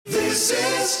This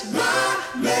is my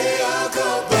mea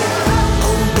culpa.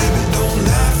 Oh baby, don't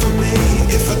laugh at me.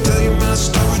 If I tell you my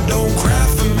story, don't cry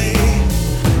for me.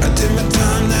 I did my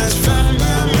time, that's fine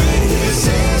by me. This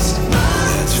is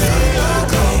my mea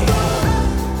culpa.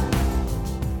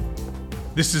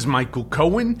 This is Michael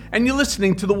Cohen, and you're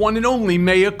listening to the one and only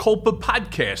Mea Culpa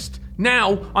podcast,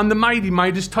 now on the Mighty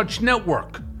Midas Touch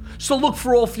Network. So look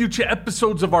for all future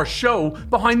episodes of our show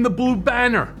behind the blue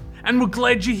banner, and we're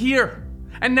glad you're here.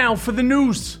 And now for the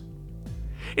news.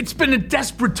 It's been a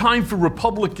desperate time for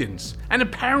Republicans, and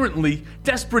apparently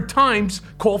desperate times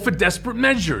call for desperate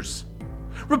measures.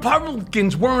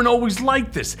 Republicans weren't always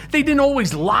like this. They didn't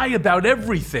always lie about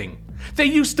everything. They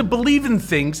used to believe in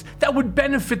things that would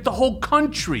benefit the whole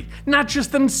country, not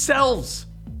just themselves.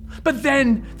 But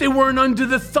then they weren't under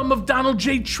the thumb of Donald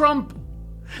J. Trump.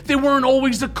 They weren't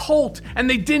always a cult, and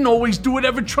they didn't always do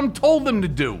whatever Trump told them to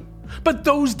do. But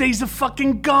those days are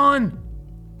fucking gone.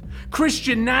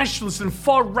 Christian nationalist and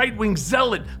far right-wing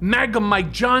zealot MAGA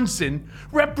Mike Johnson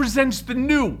represents the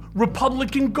new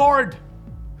Republican Guard.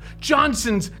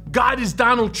 Johnson's God is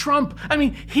Donald Trump. I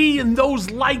mean, he and those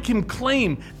like him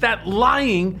claim that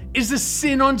lying is a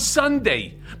sin on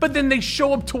Sunday. But then they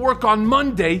show up to work on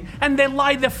Monday and they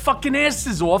lie their fucking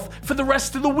asses off for the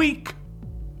rest of the week.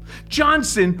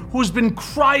 Johnson, who's been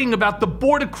crying about the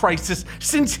border crisis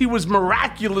since he was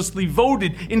miraculously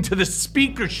voted into the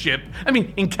speakership,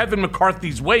 in Kevin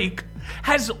McCarthy's wake,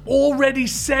 has already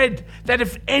said that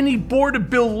if any border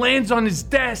bill lands on his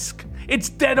desk, it's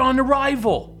dead on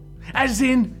arrival. As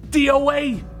in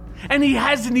DOA, and he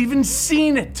hasn't even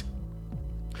seen it.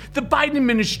 The Biden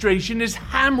administration is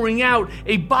hammering out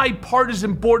a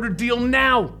bipartisan border deal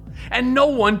now, and no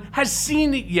one has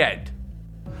seen it yet.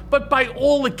 But by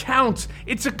all accounts,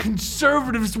 it's a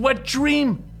conservative's wet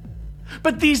dream.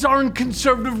 But these aren't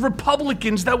conservative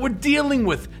Republicans that we're dealing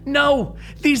with. No,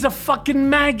 these are fucking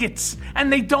maggots, and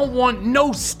they don't want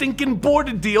no stinking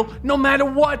border deal no matter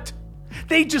what.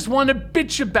 They just want to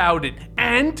bitch about it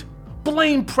and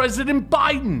blame President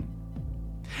Biden.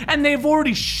 And they've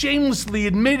already shamelessly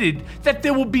admitted that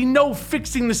there will be no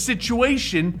fixing the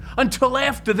situation until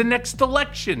after the next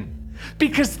election.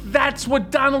 Because that's what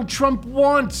Donald Trump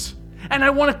wants. And I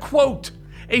want to quote,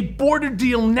 "A border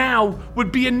deal now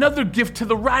would be another gift to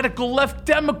the radical left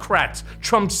Democrats,"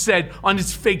 Trump said on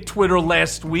his fake Twitter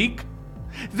last week.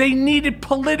 They need it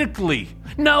politically.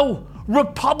 No,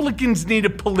 Republicans need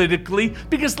it politically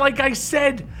because, like I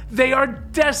said, they are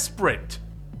desperate.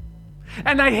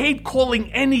 And I hate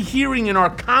calling any hearing in our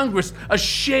Congress a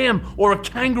sham or a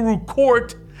kangaroo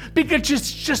court because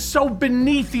it's just so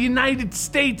beneath the United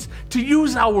States to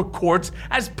use our courts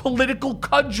as political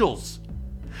cudgels.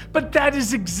 But that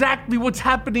is exactly what's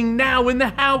happening now in the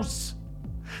House.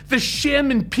 The sham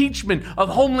impeachment of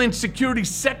Homeland Security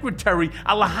Secretary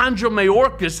Alejandro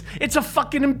Mayorkas, it's a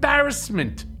fucking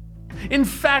embarrassment. In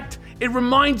fact, it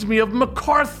reminds me of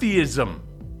McCarthyism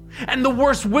and the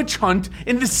worst witch hunt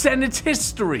in the Senate's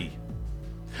history.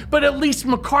 But at least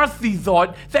McCarthy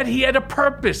thought that he had a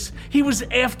purpose. He was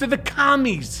after the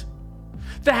commies.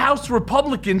 The House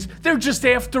Republicans, they're just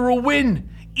after a win,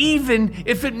 even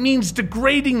if it means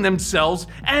degrading themselves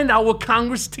and our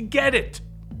Congress to get it.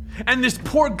 And this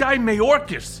poor guy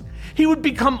Mayorkas, he would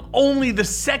become only the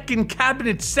second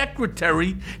cabinet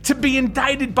secretary to be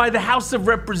indicted by the House of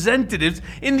Representatives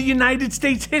in the United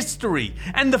States history,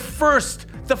 and the first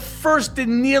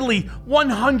in nearly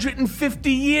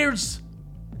 150 years.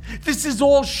 This is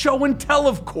all show and tell,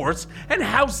 of course, and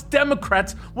House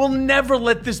Democrats will never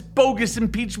let this bogus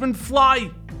impeachment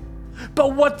fly.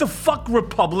 But what the fuck,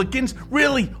 Republicans?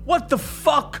 Really, what the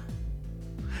fuck?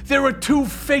 There are two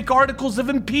fake articles of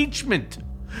impeachment.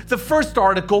 The first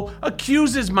article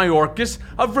accuses Mayorkas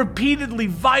of repeatedly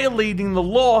violating the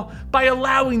law by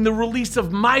allowing the release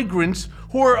of migrants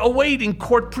who are awaiting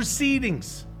court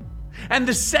proceedings. And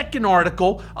the second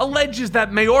article alleges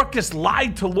that Mayorkas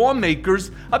lied to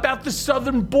lawmakers about the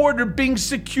southern border being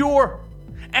secure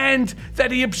and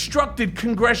that he obstructed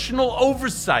congressional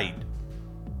oversight.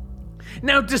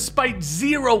 Now, despite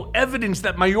zero evidence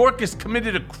that Mayorkas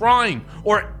committed a crime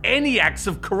or any acts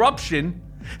of corruption,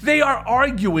 they are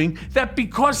arguing that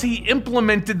because he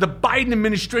implemented the Biden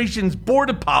administration's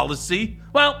border policy,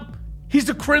 well, he's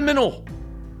a criminal.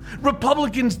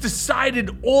 Republicans decided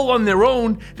all on their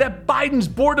own that Biden's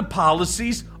border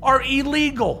policies are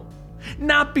illegal.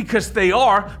 Not because they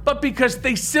are, but because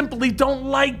they simply don't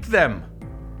like them.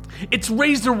 It's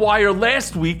razor wire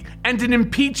last week and an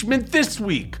impeachment this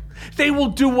week. They will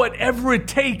do whatever it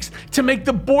takes to make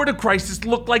the border crisis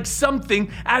look like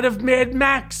something out of Mad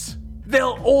Max.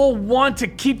 They'll all want to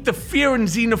keep the fear and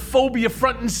xenophobia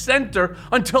front and center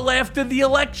until after the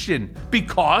election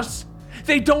because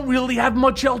they don't really have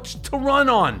much else to run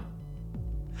on.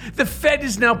 The Fed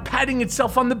is now patting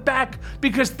itself on the back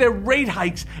because their rate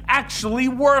hikes actually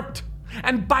worked.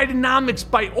 And Bidenomics,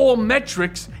 by all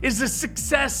metrics, is a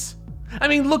success. I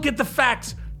mean, look at the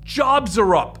facts. Jobs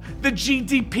are up, the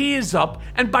GDP is up,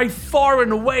 and by far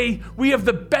and away, we have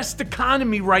the best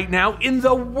economy right now in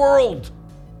the world.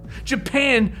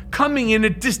 Japan coming in a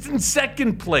distant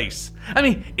second place. I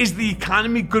mean, is the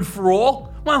economy good for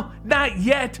all? Well, not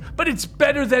yet, but it's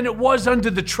better than it was under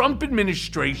the Trump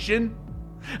administration.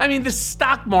 I mean, the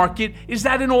stock market is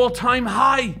at an all-time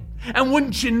high. And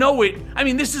wouldn't you know it, I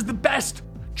mean, this is the best.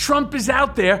 Trump is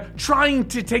out there trying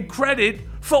to take credit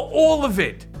for all of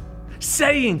it,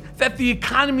 saying that the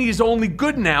economy is only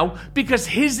good now because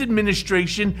his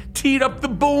administration teed up the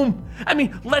boom. I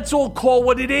mean, let's all call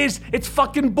what it is. It's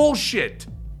fucking bullshit.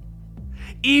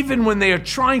 Even when they are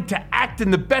trying to act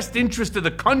in the best interest of the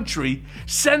country,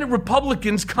 Senate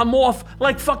Republicans come off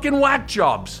like fucking whack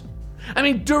jobs. I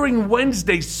mean, during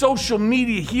Wednesday's social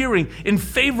media hearing in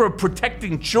favor of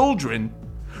protecting children,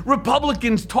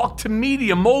 Republicans talked to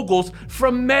media moguls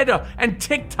from Meta and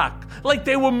TikTok like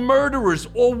they were murderers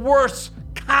or worse,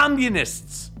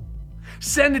 communists.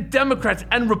 Senate Democrats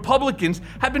and Republicans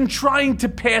have been trying to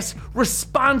pass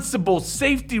responsible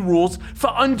safety rules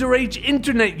for underage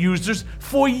internet users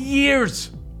for years.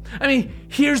 I mean,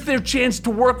 here's their chance to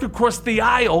work across the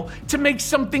aisle to make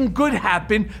something good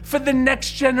happen for the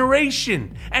next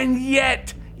generation. And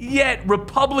yet,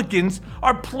 Republicans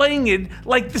are playing it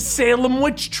like the Salem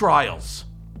witch trials.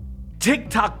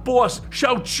 TikTok boss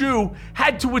Shao Chu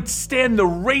had to withstand the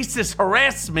racist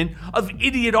harassment of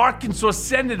idiot Arkansas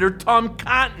Senator Tom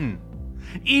Cotton,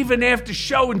 even after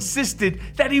Shao insisted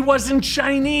that he wasn't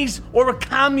Chinese or a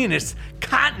communist.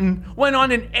 Cotton went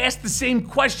on and asked the same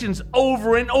questions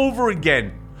over and over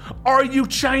again. Are you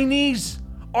Chinese?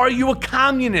 Are you a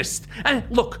communist? And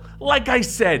look, like I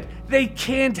said, they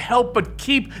can't help but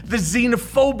keep the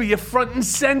xenophobia front and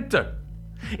center.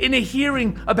 In a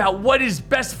hearing about what is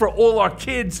best for all our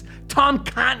kids, Tom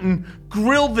Cotton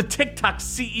grilled the TikTok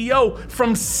CEO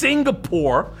from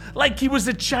Singapore like he was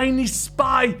a Chinese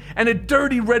spy and a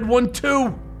dirty red one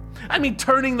too. I mean,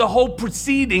 turning the whole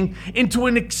proceeding into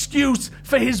an excuse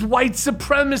for his white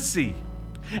supremacy.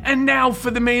 And now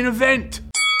for the main event.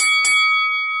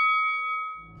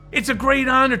 It's a great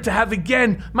honor to have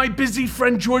again my busy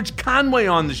friend George Conway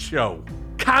on the show.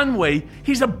 Conway,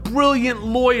 he's a brilliant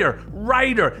lawyer,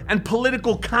 writer, and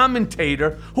political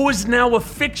commentator who is now a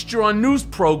fixture on news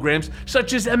programs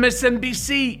such as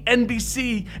MSNBC,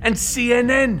 NBC, and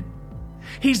CNN.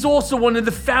 He's also one of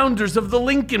the founders of the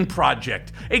Lincoln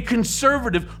Project, a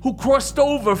conservative who crossed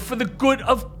over for the good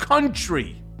of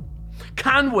country.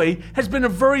 Conway has been a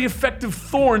very effective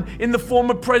thorn in the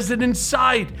former president's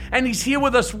side, and he's here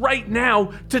with us right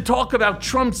now to talk about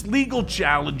Trump's legal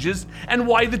challenges and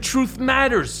why the truth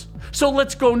matters. So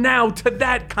let's go now to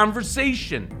that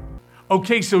conversation.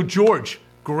 Okay, so George,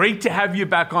 great to have you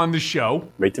back on the show.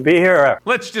 Great to be here.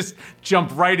 Let's just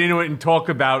jump right into it and talk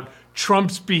about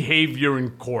Trump's behavior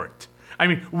in court. I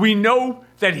mean, we know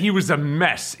that he was a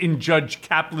mess in Judge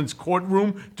Kaplan's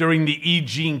courtroom during the E.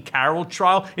 Jean Carroll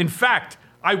trial. In fact,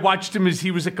 I watched him as he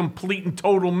was a complete and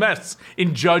total mess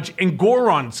in Judge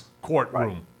Engoron's courtroom.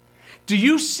 Right. Do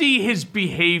you see his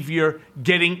behavior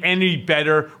getting any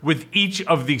better with each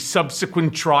of the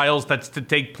subsequent trials that's to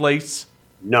take place?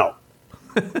 No.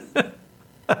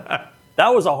 That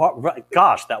was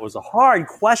a hard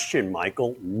question,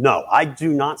 Michael. No, I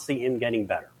do not see him getting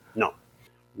better. No.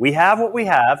 We have what we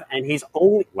have, and he's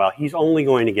only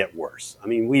going to get worse. I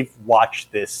mean, we've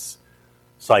watched this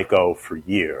psycho for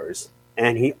years,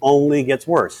 and he only gets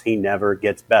worse. He never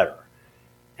gets better.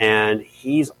 And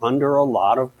he's under a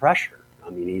lot of pressure. I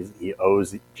mean, he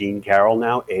owes Jean Carroll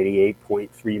now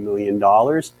 $88.3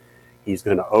 million. He's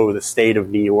going to owe the state of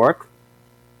New York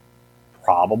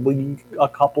probably a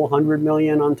couple $100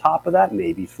 million on top of that,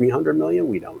 maybe $300 million.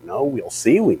 We don't know. We'll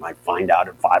see. We might find out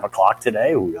at 5 o'clock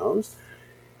today. Who knows?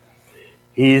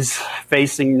 He's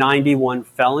facing 91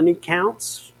 felony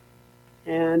counts,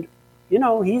 and, you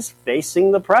know, he's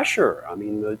facing the pressure. I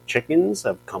mean, the chickens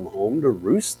have come home to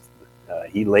roost.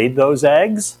 He laid those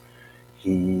eggs.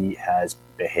 He has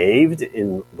behaved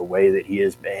in the way that he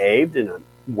has behaved, in a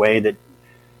way that,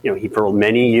 you know, for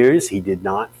many years he did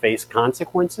not face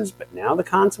consequences, but now the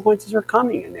consequences are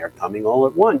coming, and they're coming all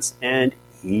at once, and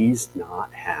he's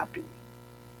not happy.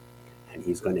 And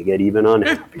he's going to get even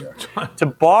unhappier. To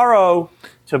borrow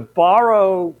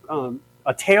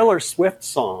a Taylor Swift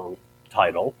song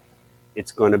title,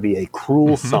 it's going to be a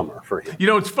cruel summer for him. You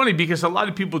know, it's funny because a lot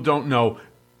of people don't know.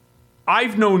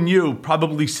 I've known you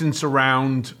probably since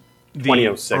around the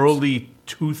 2006. early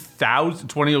 2000,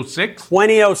 2006?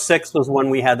 2006 was when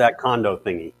we had that condo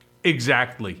thingy.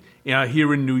 Exactly.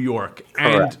 Here in New York.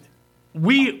 Correct. And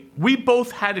we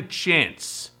both had a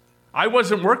chance. I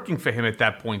wasn't working for him at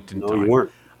that point in time. No, you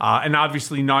weren't. And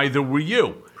obviously neither were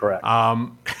you. Correct.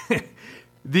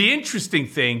 The interesting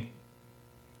thing,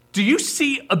 do you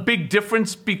see a big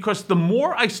difference? Because the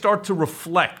more I start to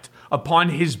reflect upon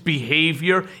his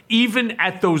behavior, even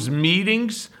at those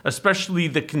meetings, especially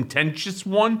the contentious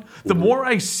one, the more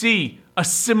I see a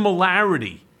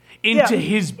similarity into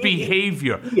his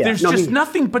behavior. There's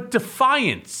nothing but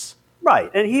defiance. Right.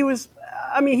 And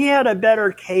he had a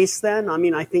better case then. I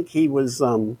mean, I think he was,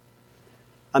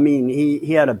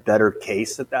 he had a better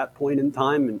case at that point in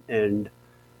time.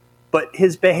 But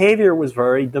his behavior was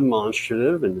very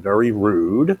demonstrative and very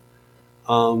rude.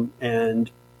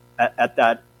 And at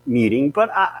that meeting,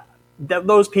 but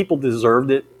those people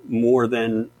deserved it more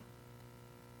than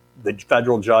the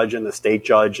federal judge and the state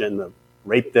judge and the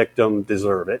rape victim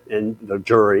deserve it, and the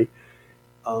jury.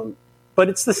 But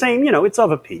it's the same, it's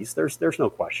of a piece. There's no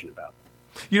question about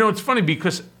it. It's funny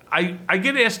because I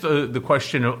get asked the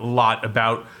question a lot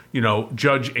about,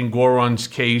 Judge Engoron's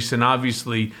case, and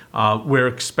obviously we're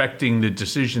expecting the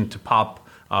decision to pop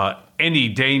any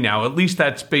day now. At least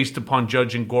that's based upon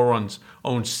Judge Engoron's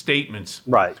own statements.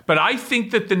 Right. But I think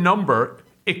that the number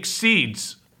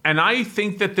exceeds, and I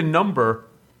think that the number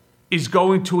is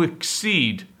going to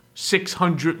exceed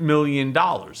 $600 million.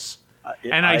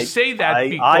 And I say that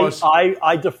because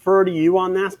I defer to you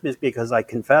on that because I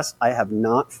confess I have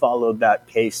not followed that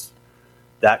case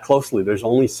that closely. There's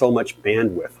only so much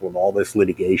bandwidth with all this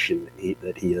litigation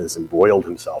that he has embroiled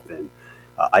himself in.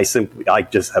 I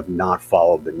just have not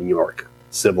followed the New York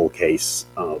civil case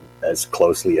as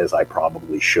closely as I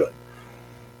probably should.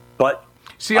 But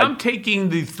see, I'm taking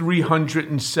the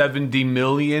 $370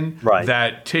 million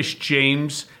that Tish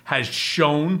James has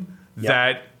shown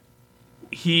that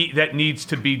needs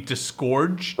to be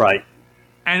disgorged. Right.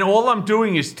 And all I'm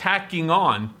doing is tacking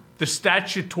on the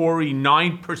statutory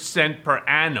 9% per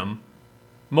annum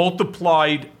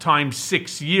multiplied times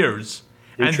 6 years.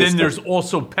 And then there's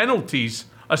also penalties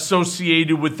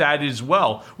associated with that as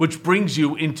well, which brings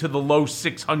you into the low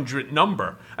 600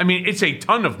 number. I mean, it's a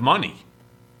ton of money.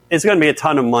 It's going to be a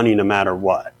ton of money no matter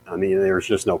what. I mean, there's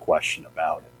just no question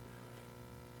about it.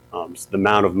 The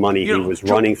amount of money he was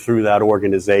running through that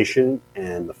organization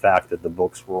and the fact that the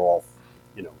books were all,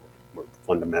 were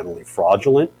fundamentally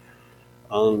fraudulent,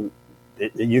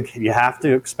 you have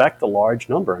to expect a large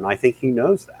number, and I think he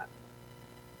knows that.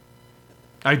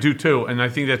 I do too, and I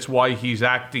think that's why he's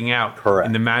acting out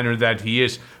in the manner that he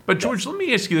is. But George, let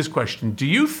me ask you this question. Do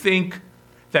you think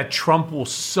that Trump will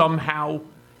somehow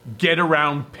get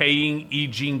around paying E.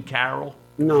 Jean Carroll?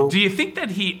 No. Do you think that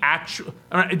he actually...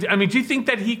 do you think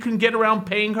that he can get around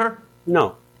paying her?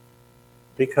 No.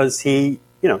 Because he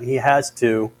has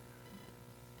to...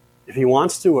 If he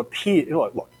wants to appeal...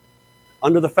 Look,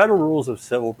 under the federal rules of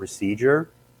civil procedure,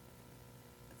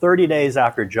 30 days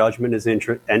after judgment is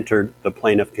entered, the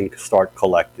plaintiff can start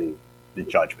collecting the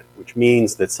judgment, which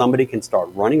means that somebody can start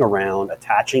running around,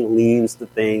 attaching liens to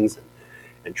things,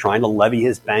 and trying to levy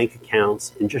his bank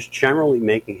accounts, and just generally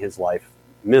making his life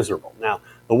miserable. Now,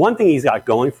 the one thing he's got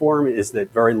going for him is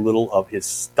that very little of his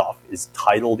stuff is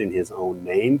titled in his own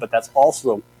name, but that's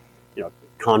also,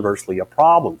 conversely a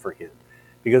problem for him.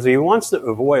 Because if he wants to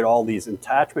avoid all these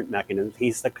attachment mechanisms,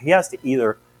 he has to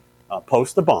either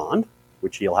post a bond,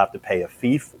 which he'll have to pay a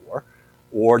fee for,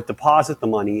 or deposit the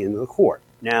money into the court.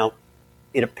 Now,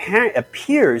 it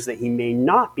appears that he may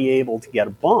not be able to get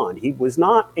a bond. He was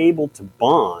not able to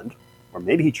bond, or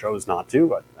maybe he chose not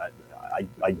to.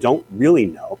 I don't really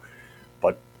know,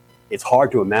 but it's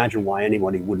hard to imagine why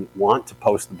anybody wouldn't want to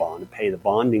post the bond and pay the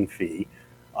bonding fee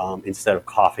instead of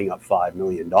coughing up $5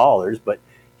 million. But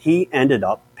he ended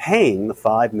up paying the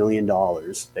 $5 million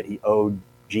that he owes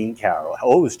Jean Carroll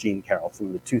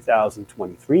from the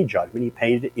 2023 judgment. He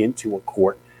paid it into a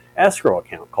court escrow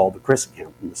account called the Chris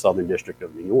account in the Southern District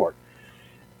of New York.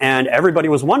 And everybody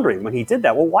was wondering when he did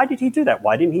that, well, why did he do that?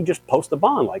 Why didn't he just post a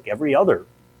bond like every other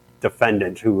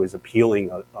defendant who is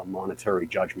appealing a monetary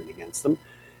judgment against them?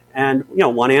 And,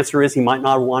 one answer is he might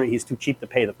not have wanted, he's too cheap to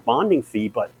pay the bonding fee,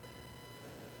 but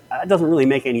that doesn't really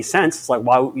make any sense. It's like,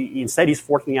 why, instead he's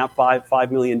forking out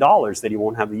 $5 million that he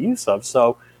won't have the use of.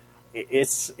 So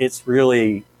it's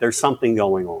really, there's something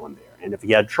going on there. And if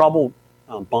he had trouble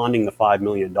bonding the $5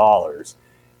 million,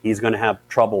 he's going to have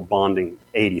trouble bonding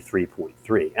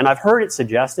 83.3. And I've heard it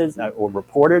suggested or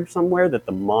reported somewhere that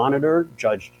the monitor,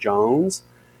 Judge Jones,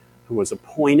 who was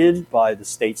appointed by the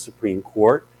state Supreme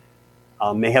Court,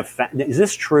 may have is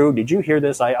this true? Did you hear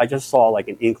this? I just saw like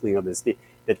an inkling of this.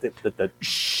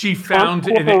 She found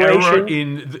an error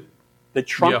in the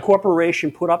Trump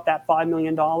Corporation put up that $5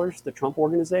 million, the Trump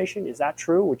organization. Is that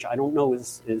true? Which I don't know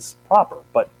is proper,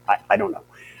 but I don't know.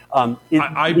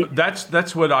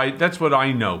 That's what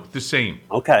I know. The same.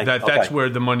 Okay. That's where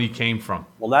the money came from.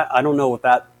 Well, I don't know if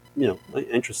that,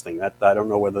 interesting. That I don't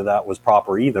know whether that was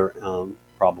proper either.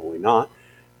 Probably not.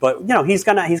 But he's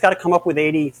got to come up with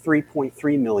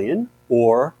 $83.3 million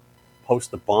or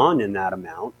post a bond in that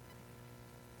amount,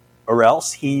 or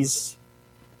else he's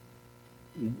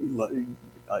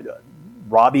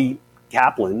Robbie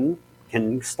Kaplan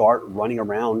can start running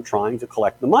around trying to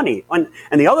collect the money. And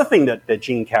the other thing that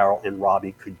Jean Carroll and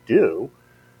Robbie could do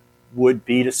would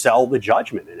be to sell the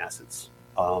judgment, in essence,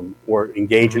 or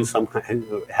engage in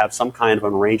have some kind of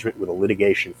an arrangement with a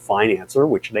litigation financer,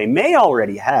 which they may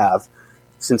already have,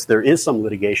 since there is some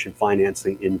litigation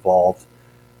financing involved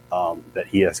that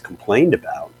he has complained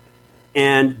about.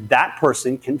 And that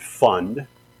person can fund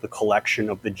the collection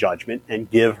of the judgment and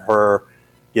give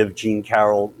Jean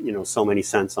Carroll, so many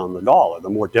cents on the dollar. The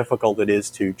more difficult it is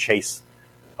to chase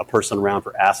a person around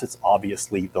for assets,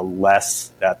 obviously, the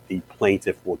less that the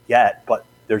plaintiff will get. But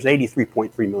there's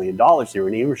 $83.3 million here,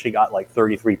 and even if she got like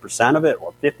 33% of it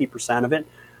or 50% of it,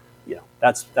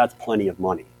 that's plenty of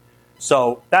money.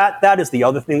 So that is the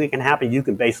other thing that can happen. You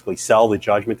can basically sell the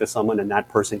judgment to someone, and that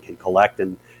person can collect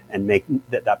and make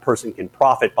that person can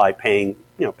profit by paying,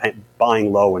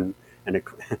 buying low and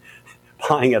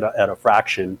buying at a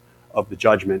fraction of the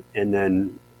judgment, and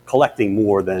then collecting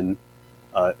more than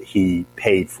he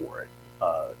paid for it,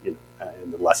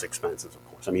 and the less expenses,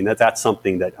 of course. I mean, that's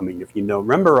something that, if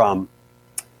remember a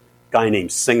guy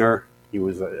named Singer, he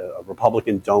was a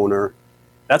Republican donor.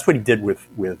 That's what he did with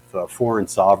foreign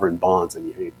sovereign bonds, and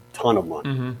he had a ton of money.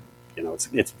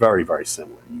 Mm-hmm. It's very, very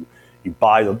similar. You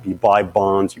buy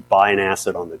bonds, you buy an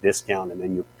asset on the discount, and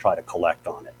then you try to collect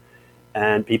on it.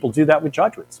 And people do that with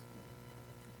judgments.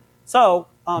 So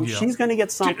she's going to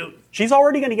get she's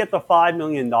already going to get the $5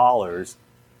 million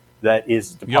that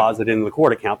is deposited in the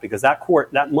court account, because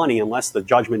that money, unless the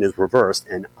judgment is reversed,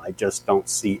 and I just don't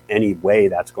see any way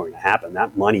that's going to happen,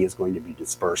 that money is going to be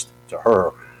dispersed to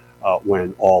her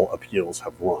when all appeals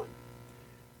have run.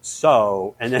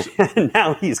 So, and then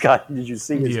now he's got, did you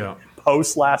see his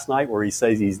post last night where he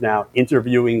says he's now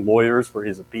interviewing lawyers for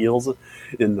his appeals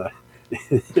in the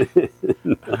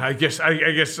I guess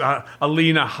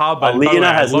Alina Habba.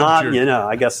 Alina has not,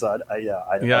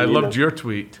 I loved your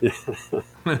tweet.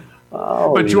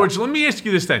 But George, let me ask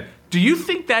you this then. Do you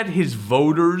think that his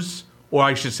voters, or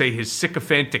I should say his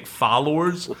sycophantic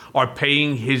followers, are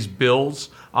paying his bills,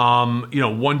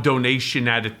 one donation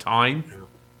at a time?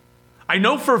 I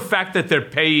know for a fact that they're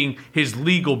paying his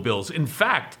legal bills. In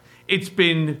fact, it's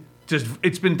been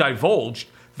divulged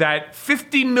that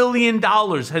 $50 million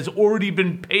has already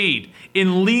been paid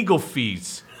in legal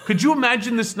fees. Could you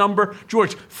imagine this number,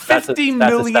 George? $50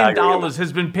 million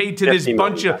has been paid to these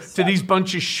bunch of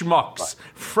schmucks,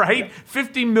 right?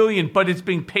 $50 million, but it's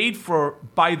being paid for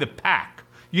by the PAC.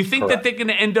 You think that they're going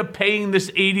to end up paying this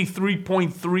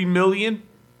 $83.3 million?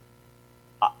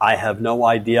 I have no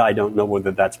idea. I don't know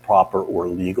whether that's proper or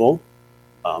legal.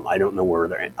 I don't know where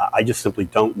they're. I just simply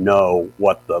don't know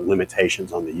what the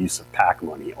limitations on the use of PAC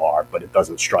money are, but it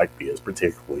doesn't strike me as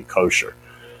particularly kosher.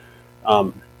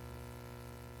 I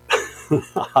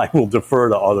will defer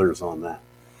to others on that.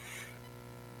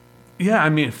 Yeah,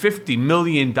 $50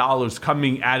 million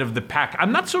coming out of the PAC.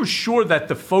 I'm not so sure that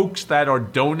the folks that are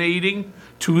donating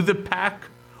to the PAC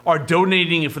are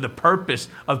donating it for the purpose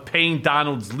of paying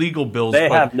Donald's legal bills. They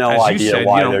have no idea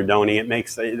why they're donating.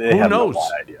 They have no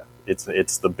idea.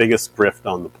 It's the biggest grift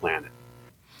on the planet.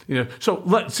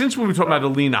 So since we were talking about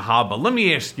Alina Habba, let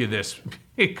me ask you this,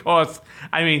 because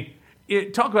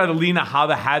talk about Alina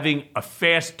Habba having a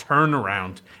fast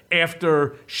turnaround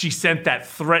after she sent that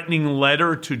threatening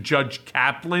letter to Judge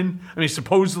Kaplan.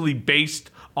 Supposedly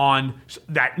based on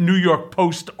that New York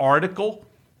Post article.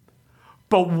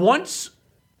 But once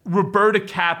Roberta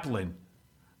Kaplan,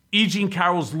 E. Jean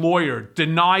Carroll's lawyer,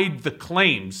 denied the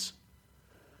claims,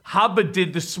 Habba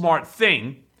did the smart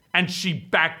thing, and she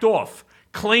backed off,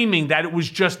 claiming that it was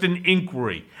just an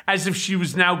inquiry, as if she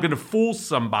was now going to fool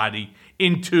somebody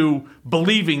into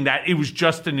believing that it was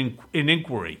just an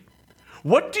inquiry.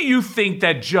 What do you think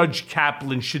that Judge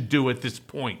Kaplan should do at this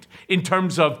point in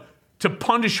terms of to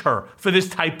punish her for this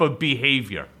type of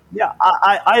behavior? Yeah,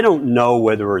 I don't know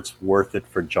whether it's worth it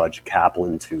for Judge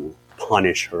Kaplan to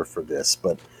punish her for this,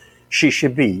 but she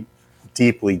should be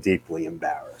deeply, deeply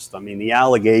embarrassed. I mean, the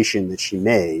allegation that she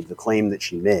made, the claim that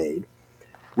she made,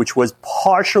 which was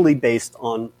partially based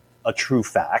on a true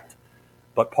fact,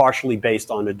 but partially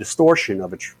based on a distortion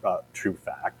of a true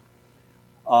fact,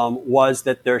 was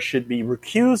that there should be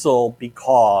recusal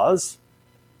because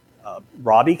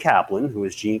Robbie Kaplan, who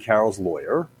is Jean Carroll's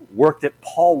lawyer, worked at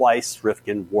Paul Weiss,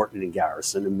 Rifkin, Wharton, and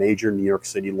Garrison, a major New York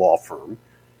City law firm,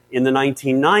 in the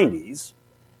 1990s,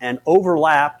 and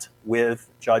overlapped with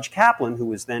Judge Kaplan, who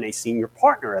was then a senior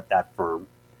partner at that firm,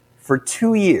 for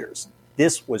 2 years.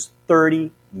 This was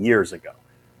 30 years ago.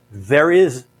 There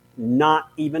is not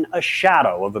even a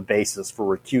shadow of a basis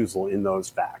for recusal in those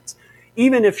facts.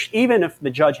 Even if the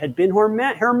judge had been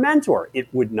her mentor, it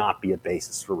would not be a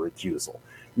basis for recusal.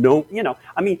 No,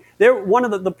 I mean, one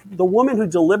of the woman who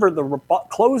delivered the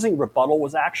closing rebuttal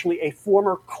was actually a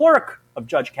former clerk of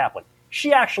Judge Kaplan.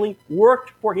 She actually worked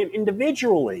for him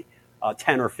individually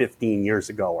 10 or 15 years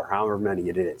ago, or however many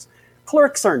it is.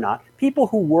 Clerks are not. People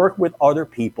who work with other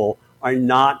people are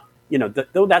not,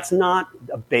 that's not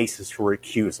a basis for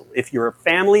recusal. If you're a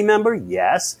family member,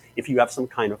 yes. If you have some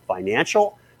kind of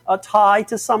financial tie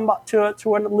to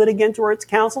a litigant or its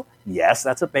counsel, yes,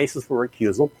 that's a basis for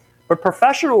recusal. But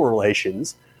professional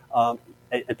relations, and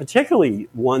particularly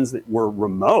ones that were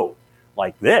remote,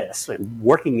 like this, and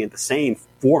working at the same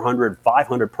 400,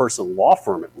 500 person law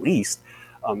firm at least,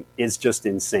 is just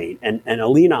insane. And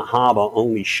Alina Habba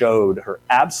only showed her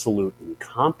absolute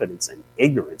incompetence and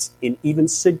ignorance in even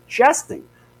suggesting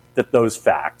that those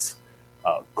facts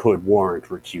could warrant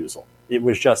recusal. It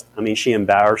was just, she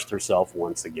embarrassed herself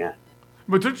once again.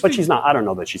 But she's not, I don't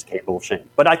know that she's capable of shame.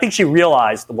 But I think she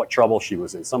realized what trouble she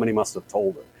was in. Somebody must have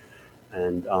told her.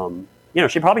 And,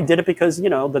 she probably did it because,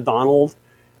 the Donald,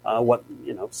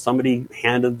 somebody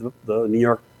handed the New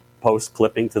York Post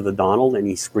clipping to the Donald and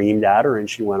he screamed at her and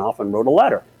she went off and wrote a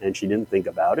letter. And she didn't think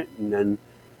about it. And then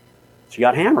she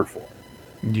got hammered for it.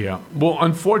 Yeah. Well,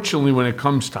 unfortunately, when it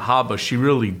comes to Habba, she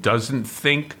really doesn't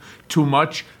think too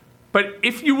much. But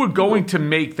if you were going to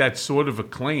make that sort of a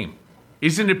claim,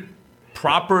 isn't it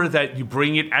proper that you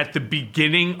bring it at the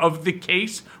beginning of the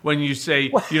case when you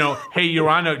say, hey, Your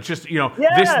Honor, just,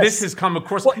 yes. this has come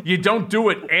across. You don't do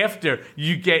it after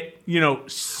you get,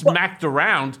 smacked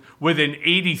around with an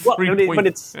 83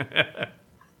 point. But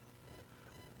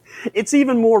it's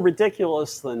even more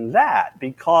ridiculous than that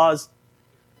because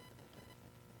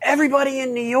everybody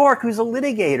in New York who's a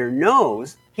litigator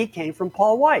knows he came from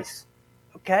Paul Weiss,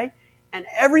 okay? And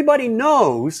everybody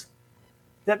knows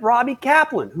that Robbie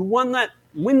Kaplan, who won that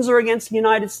Windsor against the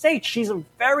United States, she's a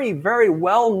very, very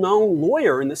well-known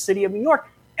lawyer in the city of New York.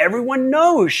 Everyone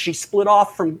knows she split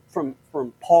off from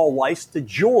Paul Weiss to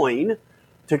join,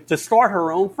 to start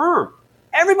her own firm.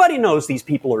 Everybody knows these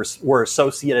people were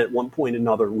associated at one point or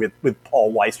another with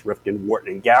Paul Weiss, Rifkin,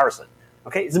 Wharton, and Garrison.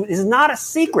 Okay, it's not a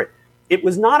secret. It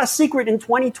was not a secret in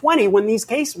 2020 when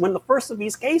the first of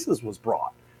these cases was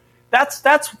brought. That's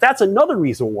another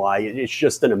reason why it's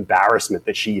just an embarrassment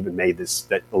that she even made this,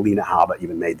 that Alina Habba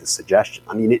even made this suggestion.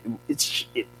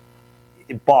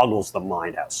 It boggles the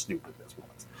mind how stupid this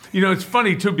was. It's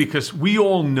funny too because we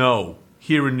all know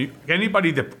here in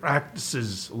anybody that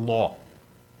practices law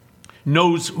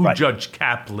knows who Right. Judge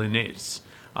Kaplan is.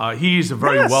 He's a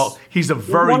very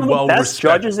one of the best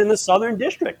judges in the Southern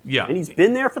District. Yeah, and he's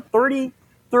been there for 30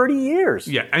 years.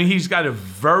 Yeah, and he's got a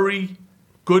very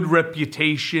good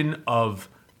reputation of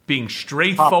being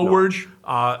straightforward.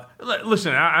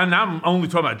 Listen, and I'm only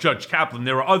talking about Judge Kaplan.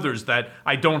 There are others that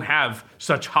I don't have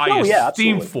such high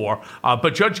esteem absolutely. for.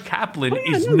 But Judge Kaplan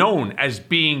is known as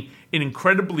being an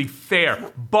incredibly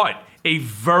fair, but a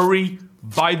very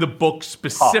by-the-book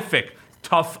specific,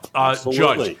 tough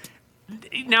judge.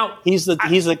 Now He's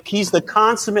the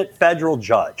consummate federal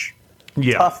judge.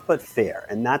 Yeah. Tough but fair.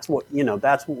 And that's what we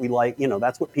like.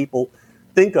 That's what people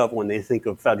think of when they think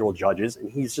of federal judges,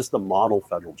 and he's just a model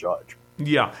federal judge.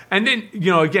 Yeah. And then,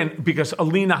 again, because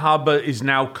Alina Habba is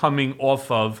now coming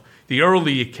off of the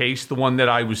earlier case, the one that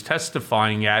I was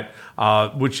testifying at,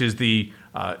 which is the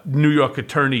New York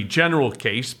Attorney General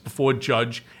case before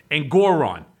Judge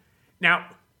Engoron. Now,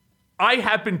 I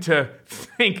happen to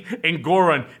think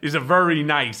Engoron is a very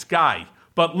nice guy,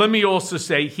 but let me also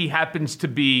say he happens to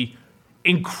be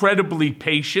incredibly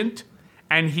patient,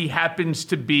 and he happens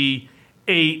to be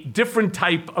a different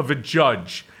type of a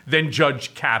judge than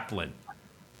Judge Kaplan.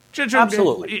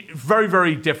 Absolutely. Very,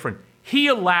 very different. He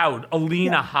allowed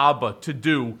Alina Habba to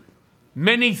do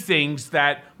many things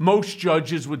that most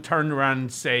judges would turn around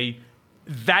and say,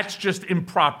 that's just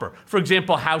improper. For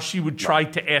example, how she would try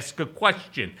to ask a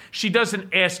question. She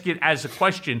doesn't ask it as a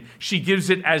question. She gives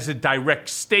it as a direct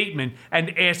statement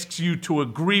and asks you to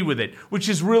agree with it, which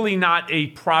is really not a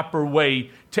proper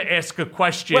way to ask a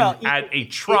question at a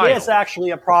trial. It is actually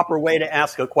a proper way to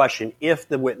ask a question if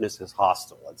the witness is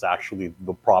hostile. It's actually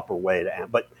the proper way to ask.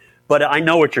 But I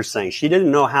know what you're saying. She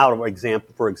didn't know how to,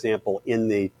 for example, in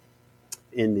the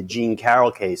Jean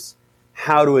Carroll case,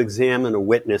 how to examine a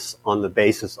witness on the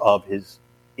basis of his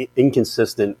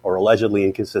inconsistent or allegedly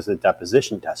inconsistent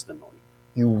deposition testimony.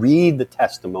 You read the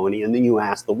testimony and then you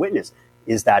ask the witness,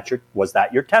 was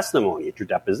that your testimony at your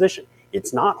deposition?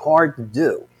 It's not hard to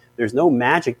do. There's no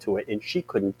magic to it, and she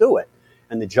couldn't do it.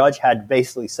 And the judge had to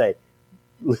basically say,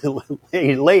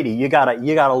 "Hey, lady, you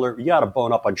gotta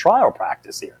bone up on trial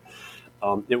practice here."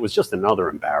 It was just another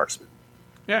embarrassment.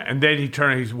 Yeah, and then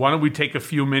he's, why don't we take a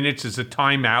few minutes as a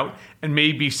timeout, and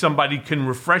maybe somebody can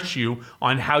refresh you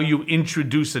on how you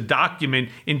introduce a document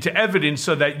into evidence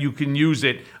so that you can use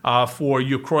it for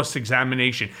your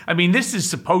cross-examination. I mean, this is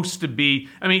supposed to be,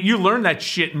 you learn that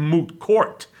shit in moot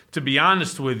court, to be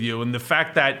honest with you, and the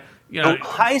fact that,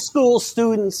 high school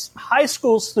students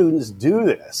do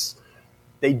this.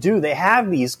 They have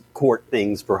these court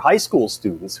things for high school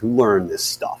students who learn this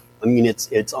stuff. I mean,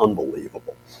 it's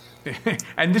unbelievable.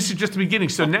 And this is just the beginning.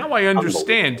 So now I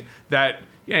understand that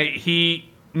he,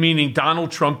 meaning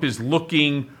Donald Trump, is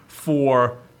looking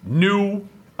for new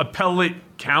appellate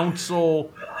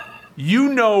counsel.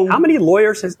 How many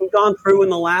lawyers has he gone through in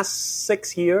the last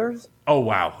 6 years? Oh,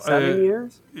 wow. 7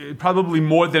 years? Probably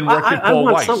more than working Paul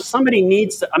Weiss. Somebody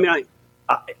needs to,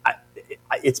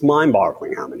 it's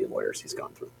mind-boggling how many lawyers he's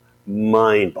gone through.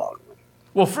 Mind-boggling.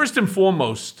 Well, first and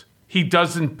foremost, he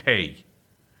doesn't pay.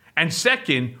 And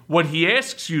second, what he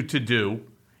asks you to do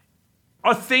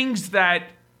are things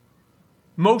that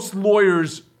most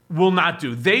lawyers will not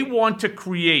do. They want to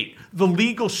create the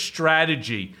legal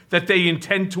strategy that they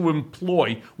intend to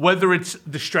employ, whether it's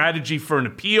the strategy for an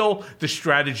appeal, the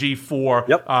strategy for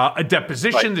a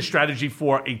deposition, the strategy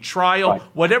for a trial,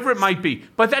 whatever it might be.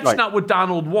 But that's not what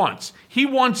Donald wants. He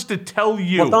wants to tell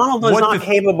you. Well, Donald is not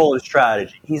capable of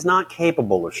strategy. He's not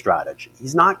capable of strategy.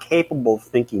 He's not capable of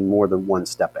thinking more than one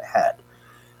step ahead.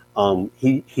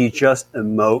 He just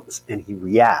emotes and he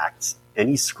reacts and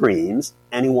he screams,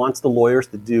 and he wants the lawyers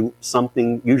to do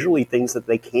something, usually things that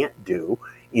they can't do,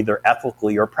 either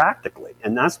ethically or practically.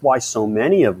 And that's why so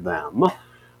many of them,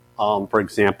 for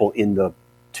example, in the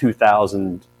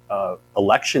 2000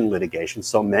 election litigation,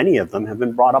 so many of them have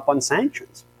been brought up on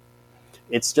sanctions.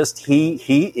 It's just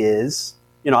he is,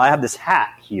 I have this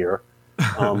hat here,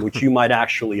 which you might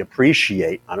actually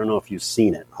appreciate. I don't know if you've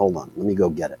seen it. Hold on, let me go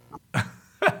get it.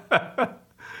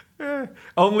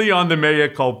 Only on the Mea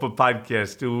Culpa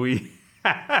podcast do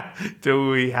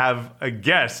we have a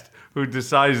guest who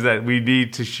decides that we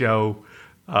need to show.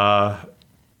 What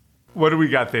do we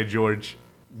got there, George?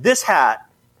 This hat,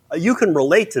 you can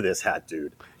relate to this hat,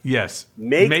 dude. Yes.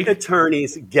 Make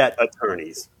attorneys get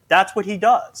attorneys. That's what he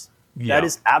does. Yeah. That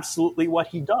is absolutely what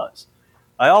he does.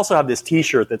 I also have this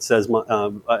T-shirt that says,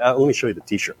 let me show you the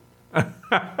T-shirt.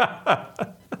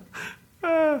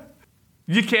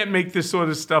 You can't make this sort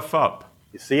of stuff up.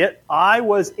 You see it? I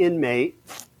was inmate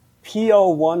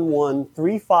PO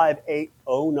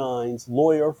 1135809's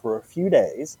lawyer for a few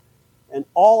days, and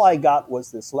all I got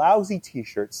was this lousy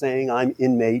T-shirt saying I'm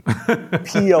inmate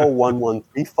PO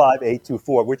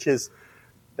 1135824, which is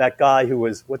that guy who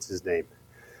was, what's his name?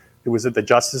 Who was at the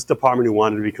Justice Department who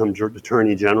wanted to become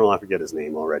Attorney General. I forget his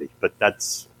name already, but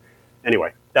this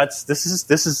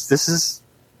is.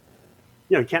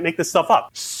 You can't make this stuff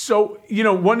up. So,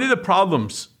 one of the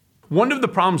problems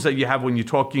that you have when you're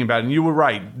talking about, and you were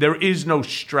right, there is no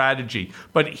strategy,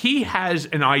 but he has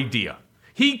an idea.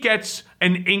 He gets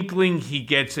an inkling, he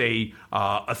gets a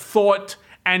thought,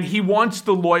 and he wants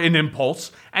the lawyer, an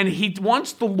impulse, and he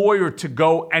wants the lawyer to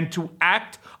go and to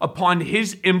act upon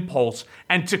his impulse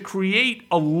and to create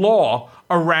a law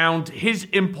around his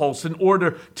impulse in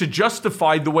order to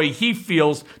justify the way he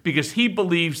feels, because he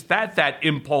believes that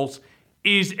impulse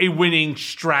is a winning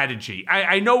strategy.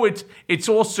 I know it's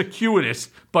all circuitous,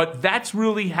 but that's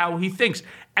really how he thinks.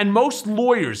 And most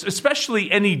lawyers,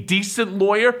 especially any decent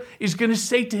lawyer, is going to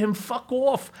say to him, fuck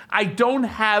off. I don't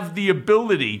have the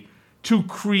ability to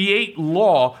create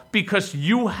law because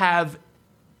you have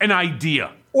an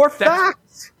idea. Or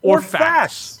facts. Or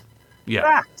facts. Yeah.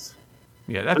 Facts.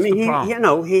 Yeah, that's the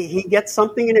problem. He gets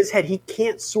something in his head. He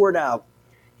can't sort out.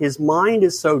 His mind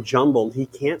is so jumbled, he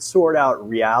can't sort out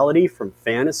reality from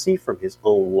fantasy, from his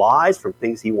own lies, from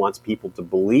things he wants people to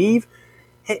believe.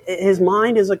 His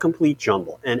mind is a complete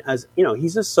jumble. And as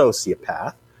he's a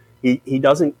sociopath. He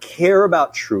doesn't care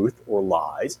about truth or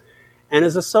lies. And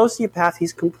as a sociopath,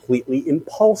 he's completely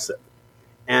impulsive.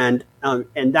 And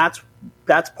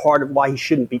that's part of why he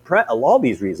shouldn't be all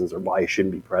these reasons are why he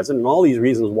shouldn't be president, and all these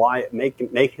reasons why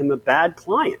make him a bad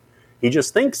client. He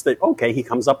just thinks that, okay, he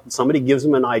comes up, somebody gives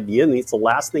him an idea, and it's the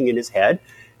last thing in his head,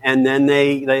 and then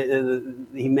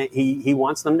he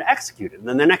wants them to execute it. And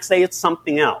then the next day it's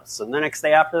something else, and the next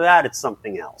day after that it's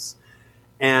something else.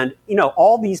 And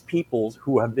all these people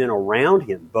who have been around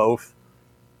him, both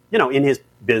in his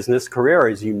business career,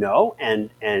 as and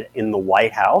in the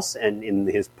White House and in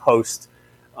his post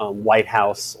White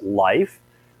House life,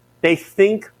 they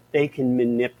think they can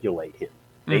manipulate him.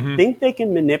 They think they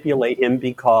can manipulate him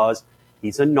because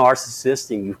he's a narcissist,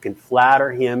 and you can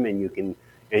flatter him, and you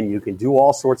can do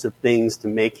all sorts of things to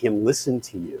make him listen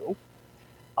to you.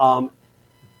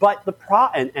 But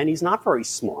and he's not very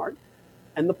smart.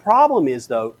 And the problem is,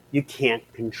 though, you can't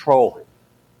control him,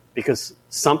 because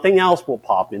something else will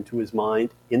pop into his mind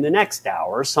in the next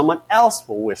hour. Someone else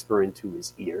will whisper into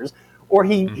his ears, or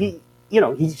he's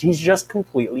just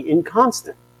completely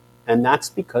inconstant. And that's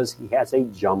because he has a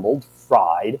jumbled,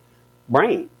 fried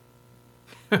brain.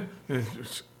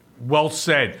 Well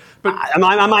said. But am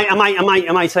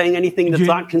I saying anything that's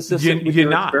not consistent with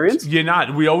your experience? You're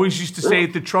not. We always used to say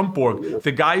at the Trump org,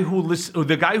 the guy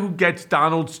who gets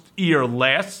Donald's ear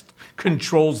last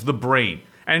controls the brain.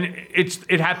 And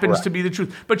it happens to be the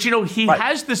truth. But, he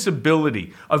has this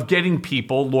ability of getting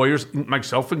people, lawyers,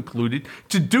 myself included,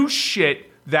 to do shit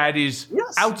that is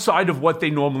outside of what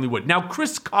they normally would. Now,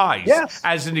 Chris Kise,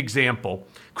 as an example,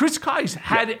 Chris Kise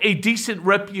had a decent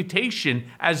reputation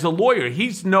as a lawyer.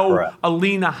 He's no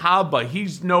Alina Habba.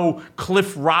 He's no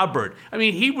Cliff Robert. I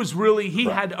mean, he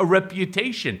had a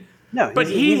reputation. No, but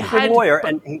he's a lawyer.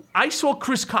 I saw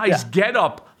Chris Kise get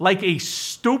up like a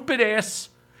stupid ass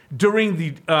during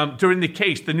the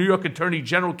case, the New York Attorney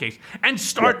General case, and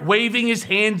start waving his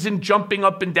hands and jumping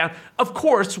up and down. Of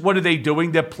course, what are they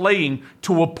doing? They're playing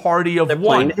to a party of one. They're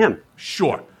playing to him.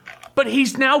 Sure. But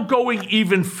he's now going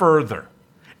even further.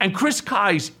 And Chris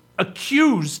Kise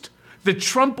accused the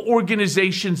Trump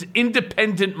Organization's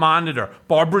independent monitor,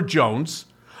 Barbara Jones,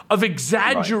 of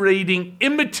exaggerating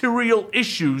immaterial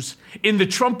issues in the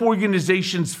Trump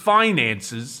Organization's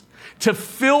finances to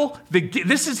fill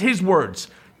this is his words,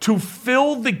 to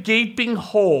fill the gaping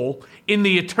hole in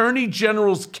the Attorney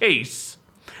General's case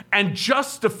and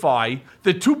justify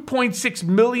the $2.6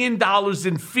 million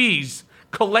in fees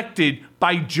collected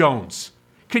by Jones.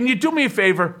 Can you do me a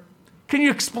favor? Can you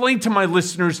explain to my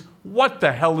listeners what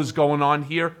the hell is going on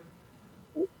here?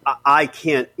 I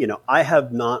can't, I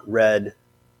have not read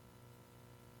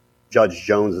Judge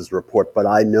Jones's report, but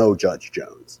I know Judge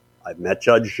Jones. I've met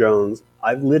Judge Jones.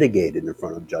 I've litigated in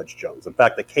front of Judge Jones. In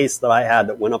fact, the case that I had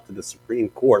that went up to the Supreme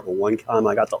Court, the one time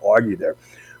I got to argue there,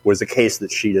 was a case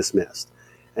that she dismissed.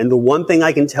 And the one thing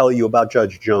I can tell you about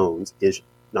Judge Jones is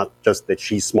not just that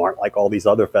she's smart like all these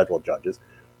other federal judges,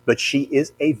 but she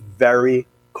is a very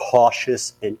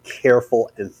cautious and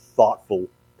careful and thoughtful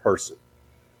person.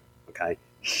 Okay?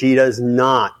 She does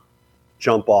not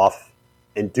jump off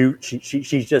and do,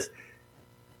 she's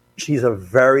a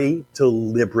very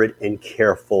deliberate and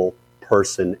careful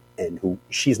person, and who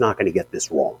she's not going to get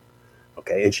this wrong.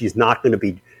 Okay? And she's not going to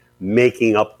be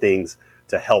making up things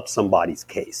to help somebody's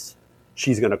case.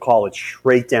 She's going to call it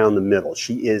straight down the middle.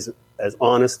 She is as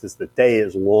honest as the day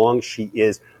is long. She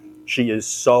is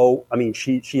so,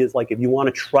 she is like, if you want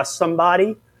to trust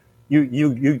somebody,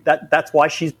 that's why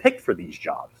she's picked for these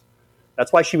jobs.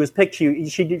 That's why she was picked.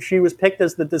 She was picked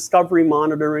as the discovery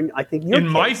monitor in, I think, your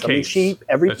in case. My case.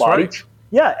 Everybody, right.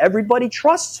 Yeah, everybody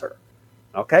trusts her.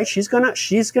 Okay, she's gonna,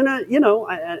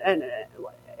 and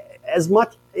as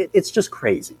much, it's just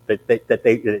crazy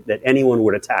that anyone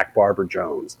would attack Barbara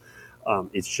Jones.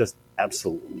 It's just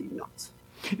absolutely nuts.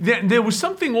 There was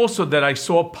something also that I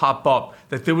saw pop up,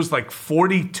 that there was like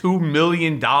 $42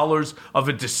 million of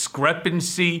a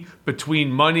discrepancy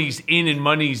between monies in and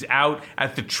monies out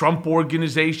at the Trump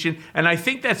Organization. And I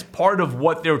think that's part of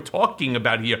what they're talking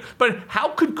about here. But how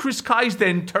could Chris Kise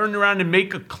then turn around and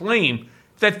make a claim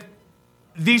that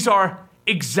these are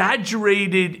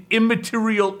exaggerated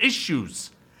immaterial issues?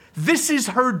 This is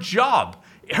her job.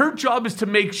 Her job is to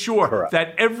make sure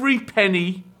that every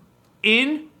penny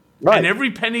in and every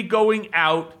penny going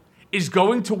out is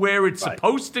going to where it's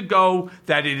supposed to go,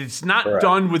 that it is not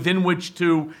done within which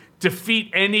to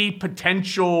defeat any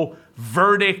potential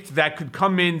verdict that could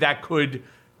come in that could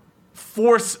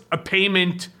force a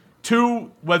payment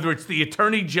to, whether it's the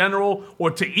Attorney General or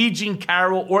to E. Jean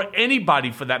Carroll or anybody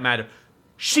for that matter.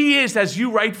 She is, as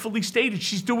you rightfully stated,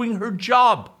 she's doing her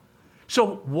job.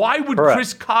 So why would Correct.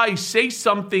 Chris Kye say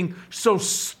something so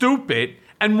stupid?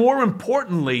 And more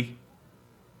importantly,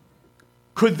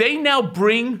 could they now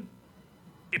bring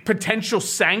a potential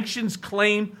sanctions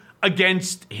claim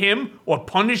against him or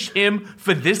punish him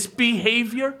for this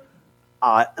behavior?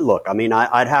 Look, I mean,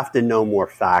 I'd have to know more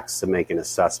facts to make an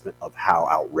assessment of how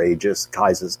outrageous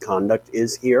Kai's conduct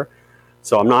is here.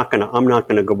 So I'm not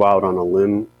gonna go out on a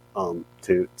limb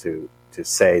to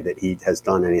say that he has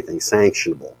done anything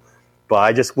sanctionable. But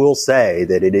I just will say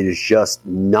that it is just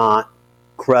not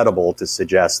credible to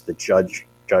suggest that Judge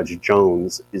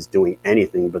Jones is doing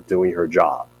anything but doing her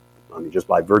job. I mean, just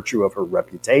by virtue of her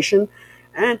reputation,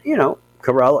 and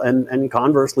Carell, and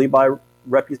conversely by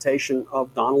reputation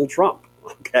of Donald Trump.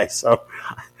 Okay, so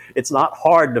it's not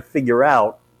hard to figure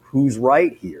out who's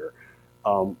right here.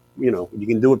 You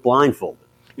can do it blindfolded.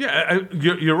 Yeah,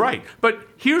 you're right. But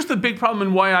here's the big problem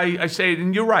and why I say it,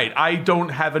 and you're right. I don't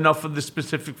have enough of the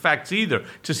specific facts either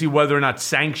to see whether or not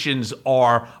sanctions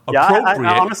are appropriate.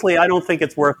 I honestly, I don't think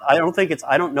it's worth. I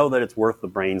don't know that it's worth the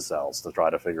brain cells to try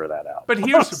to figure that out. But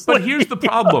here's the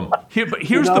problem.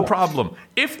 Here's the problem.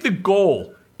 If the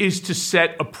goal is to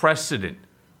set a precedent,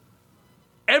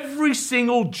 every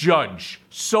single judge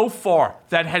so far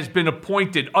that has been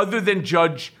appointed, other than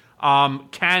Judge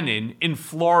Cannon in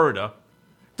Florida,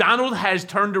 Donald has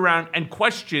turned around and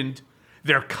questioned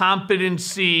their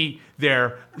competency,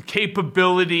 their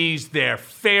capabilities, their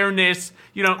fairness.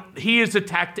 He has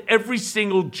attacked every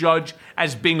single judge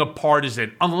as being a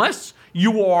partisan, unless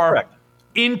you are Correct.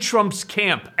 in Trump's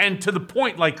camp. And to the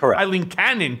point, like Correct. Eileen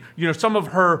Cannon, some of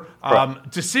her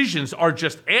decisions are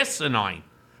just asinine.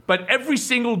 But every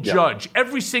single judge,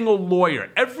 every single lawyer,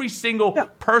 every single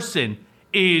person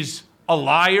is a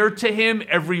liar to him.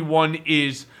 Everyone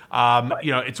is,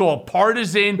 it's all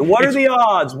partisan. What are the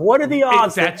odds? What are the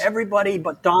odds that That's- everybody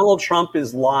but Donald Trump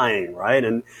is lying, right?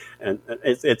 And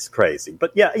it's crazy.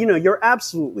 But you're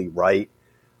absolutely right,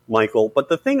 Michael. But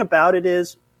the thing about it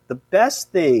is, the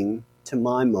best thing, to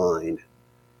my mind,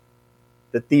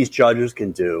 that these judges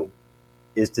can do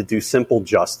is to do simple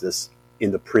justice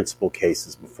in the principal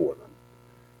cases before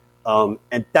them.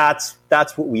 And that's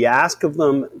what we ask of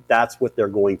them. That's what they're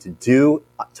going to do,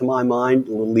 to my mind,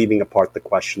 leaving apart the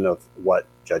question of what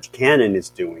Judge Cannon is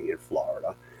doing in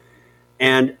Florida.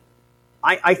 And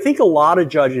I think a lot of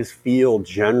judges feel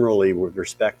generally with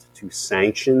respect to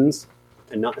sanctions,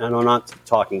 and I'm not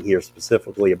talking here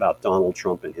specifically about Donald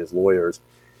Trump and his lawyers,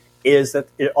 is that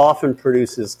it often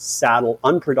produces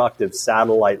unproductive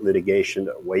satellite litigation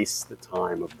that wastes the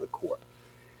time of the court.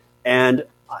 And,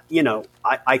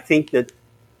 I think that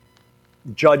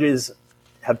judges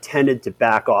have tended to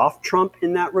back off Trump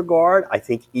in that regard. I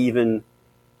think even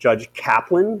Judge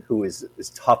Kaplan, who is as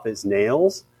tough as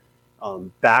nails,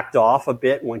 backed off a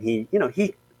bit when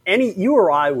you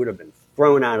or I would have been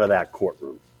thrown out of that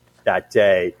courtroom that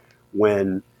day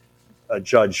when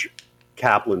Judge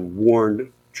Kaplan warned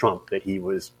Trump that he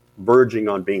was verging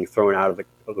on being thrown out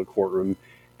of the courtroom.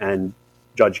 And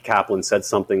Judge Kaplan said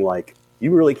something like,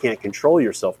 "You really can't control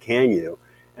yourself, can you?"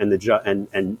 And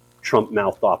and Trump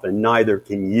mouthed off, "And neither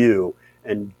can you."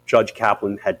 And Judge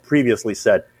Kaplan had previously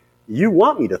said, "You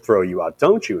want me to throw you out,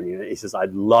 don't you?" And he says,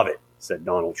 "I'd love it," said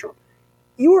Donald Trump.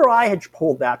 You or I had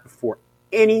pulled that before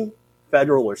any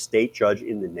federal or state judge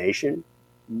in the nation,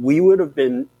 we would have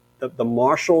been, the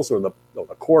marshals or the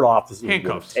court officers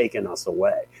would have taken us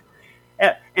away.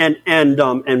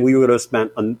 And we would have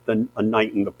spent a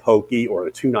night in the pokey or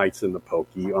 2 nights in the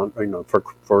pokey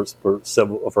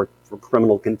for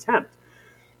criminal contempt.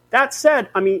 That said,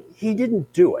 I mean, he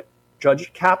didn't do it.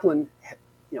 Judge Kaplan,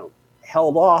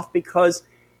 held off because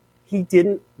he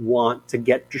didn't want to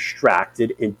get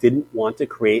distracted and didn't want to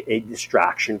create a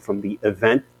distraction from the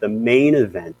event, the main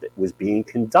event that was being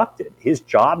conducted. His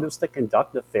job was to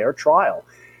conduct a fair trial.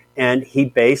 And he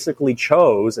basically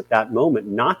chose at that moment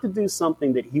not to do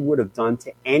something that he would have done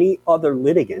to any other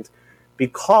litigant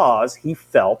because he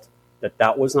felt that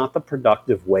that was not the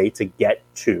productive way to get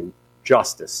to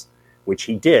justice, which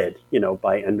he did,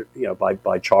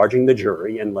 by charging the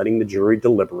jury and letting the jury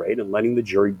deliberate and letting the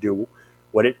jury do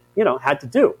what it, had to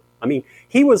do. I mean,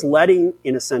 he was letting,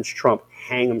 in a sense, Trump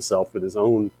hang himself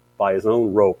by his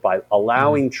own rope by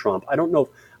allowing Trump. I don't know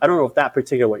if that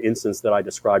particular instance that I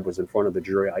described was in front of the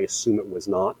jury. I assume it was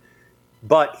not.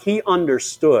 But he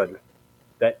understood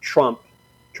that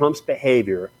Trump's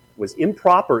behavior was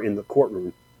improper in the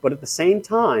courtroom, but at the same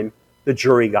time, the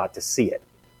jury got to see it.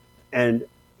 And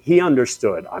he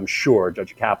understood, I'm sure,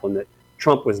 Judge Kaplan, that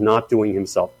Trump was not doing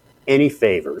himself any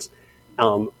favors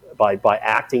by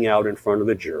acting out in front of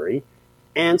the jury.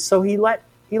 And so he let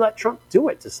Trump do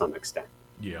it to some extent.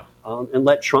 Yeah. And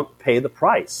let Trump pay the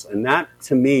price. And that,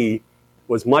 to me,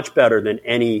 was much better than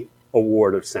any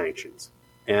award of sanctions.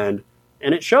 And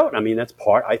it showed. I mean,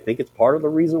 I think it's part of the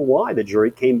reason why the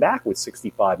jury came back with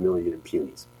 65 million in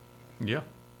punies. Yeah,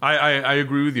 I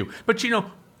agree with you. But,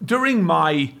 during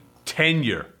my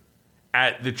tenure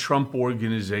at the Trump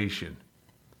Organization,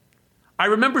 I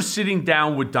remember sitting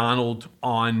down with Donald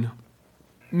on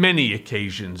many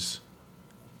occasions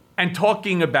and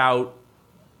talking about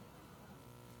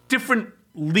different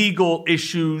legal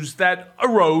issues that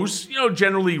arose,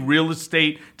 generally real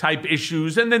estate type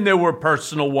issues, and then there were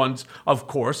personal ones, of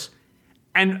course.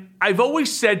 And I've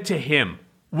always said to him,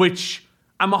 which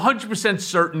I'm 100%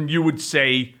 certain you would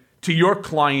say to your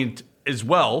client as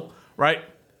well, right?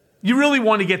 You really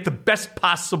want to get the best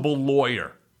possible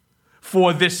lawyer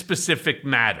for this specific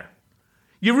matter.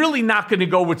 You're really not going to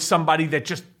go with somebody that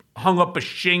just hung up a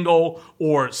shingle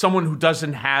or someone who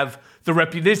doesn't have the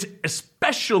reputation,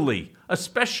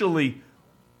 especially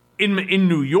in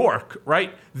New York,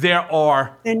 right? There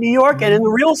are... In New York and in the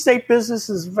real estate business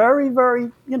is very,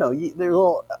 very,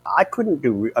 I couldn't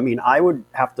do... I mean, I would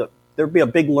have to... There'd be a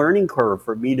big learning curve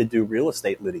for me to do real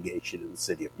estate litigation in the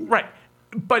city of New York. Right.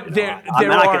 But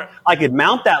I could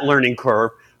mount that learning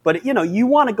curve, but you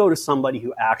want to go to somebody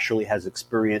who actually has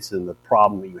experience in the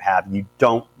problem that you have. You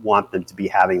don't want them to be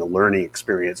having a learning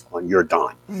experience on your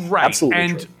dime. Right. Absolutely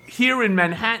and true. Here in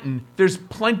Manhattan, there's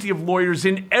plenty of lawyers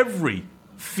in every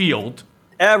field.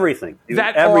 Everything.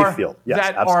 Every field. Yes,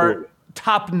 that absolutely. are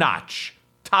top notch.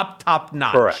 Top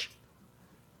notch. Correct.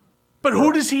 But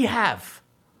who does he have?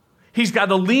 He's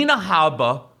got Alina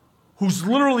Habba, who's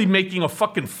literally making a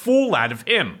fucking fool out of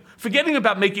him. Forgetting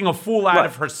about making a fool out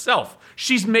of herself.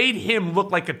 She's made him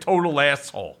look like a total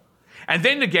asshole. And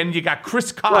then again, you got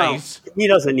Chris Kise. Well, he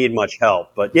doesn't need much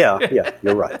help, but yeah,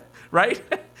 you're right. Right?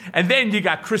 And then you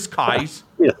got Chris Kise,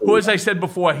 who, as I said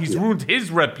before, he's ruined his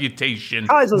reputation.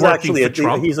 Kise is actually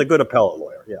Trump. He's a good appellate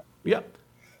lawyer, yeah. Yep.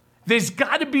 There's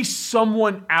got to be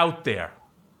someone out there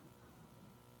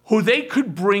who they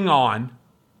could bring on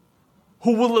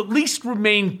who will at least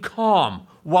remain calm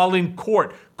while in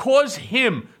court, cause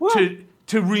him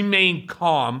to remain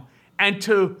calm and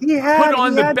to put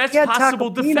on the best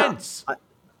possible defense.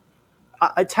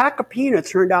 Tacopina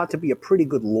turned out to be a pretty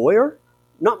good lawyer.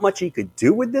 Not much he could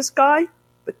do with this guy,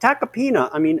 but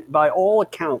Tacopina, I mean, by all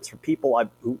accounts, for people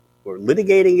who were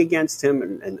litigating against him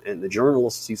and the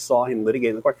journalists who saw him litigating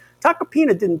in the court,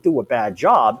 Tacopina didn't do a bad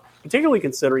job, particularly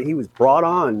considering he was brought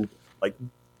on like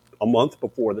a month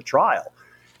before the trial.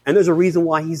 And there's a reason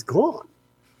why he's gone.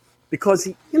 Because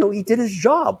he did his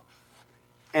job.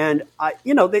 And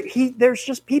there's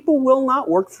just people will not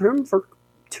work for him for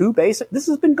two basic. This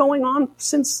has been going on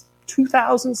since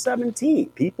 2017.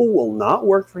 People will not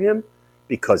work for him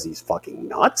because he's fucking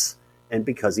nuts and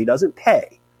because he doesn't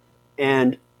pay.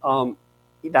 And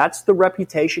that's the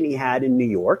reputation he had in New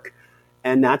York.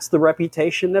 And that's the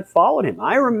reputation that followed him.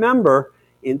 I remember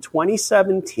in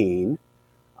 2017,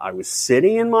 I was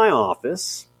sitting in my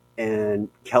office and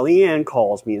Kellyanne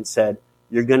calls me and said,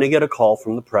 "You're going to get a call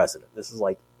from the president." This is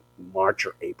like March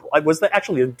or April. It was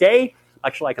actually the day.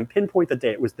 Actually, I can pinpoint the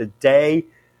day. It was the day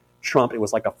Trump. It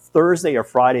was like a Thursday or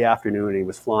Friday afternoon, and he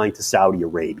was flying to Saudi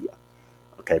Arabia.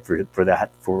 Okay, for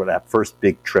that first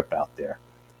big trip out there,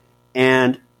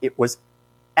 and it was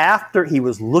after he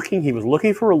was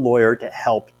looking for a lawyer to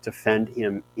help defend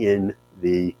him in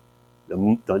the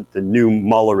new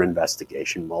Mueller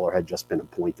investigation. Mueller had just been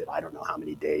appointed, I don't know how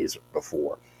many days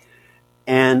before.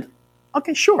 And,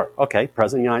 okay, sure. Okay,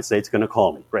 President of the United States is going to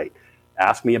call me. Great.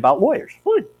 Ask me about lawyers.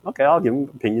 Fine. Okay, I'll give him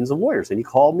opinions of lawyers. And he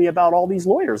called me about all these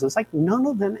lawyers. And it's like none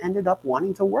of them ended up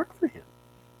wanting to work for him.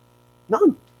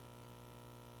 None.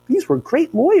 These were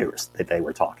great lawyers that they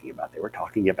were talking about. They were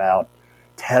talking about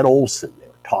Ted Olson. They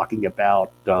were talking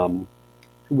about, who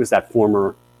was that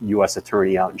former U.S.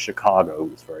 attorney out in Chicago who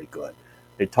was very good.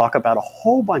 They talk about a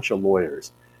whole bunch of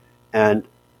lawyers. And,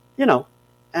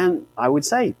 and I would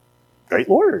say, great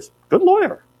lawyers, good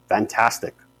lawyer,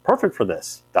 fantastic, perfect for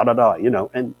this,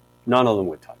 and none of them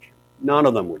would touch him. None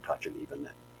of them would touch him even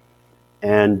then.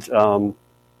 And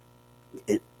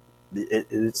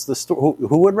it's the story.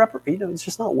 Who would it's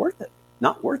just not worth it.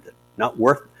 Not worth it. Not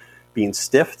worth being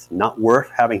stiffed, not worth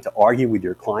having to argue with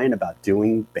your client about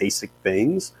doing basic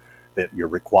things that you're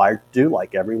required to do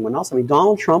like everyone else. I mean,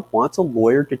 Donald Trump wants a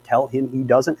lawyer to tell him he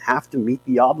doesn't have to meet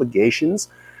the obligations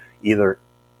either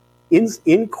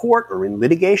in court or in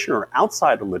litigation or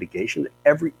outside of litigation that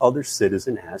every other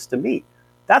citizen has to meet.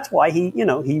 That's why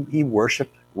he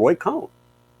worshipped Roy Cohn,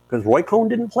 because Roy Cohn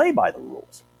didn't play by the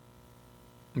rules.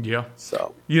 Yeah.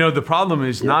 So, The problem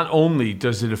is not only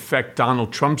does it affect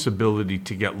Donald Trump's ability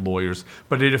to get lawyers,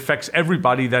 but it affects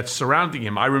everybody that's surrounding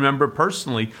him. I remember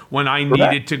personally when I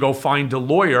needed to go find a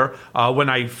lawyer, when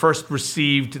I first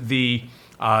received the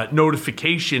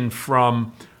notification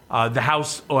from the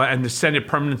House and the Senate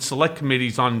Permanent Select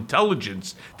Committees on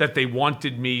Intelligence that they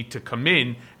wanted me to come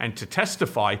in and to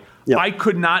testify. I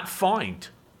could not find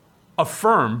a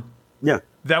firm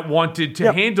that wanted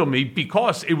to handle me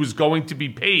because it was going to be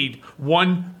paid,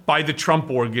 one, by the Trump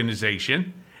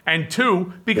organization, and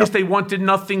two, because they wanted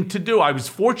nothing to do. I was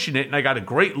fortunate, and I got a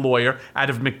great lawyer out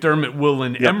of McDermott, Will,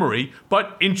 and Emery,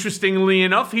 but interestingly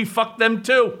enough, he fucked them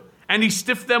too. And he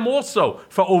stiffed them also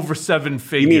for over 7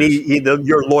 figures. You mean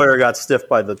your lawyer got stiffed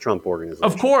by the Trump organization?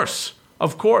 Of course. Yeah,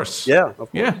 of course.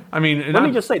 Yeah, I mean... Let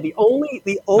me just say, the only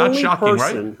shocking,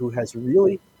 person who has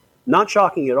really... Not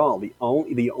shocking at all. The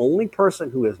only person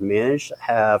who has managed to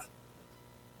have,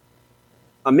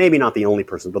 maybe not the only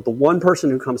person, but the one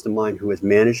person who comes to mind who has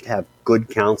managed to have good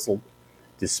counsel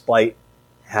despite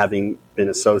having been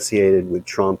associated with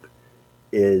Trump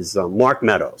is Mark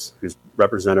Meadows, who's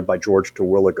represented by George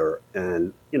Terwilliger.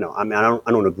 And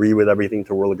I don't agree with everything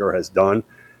Terwilliger has done,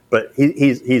 but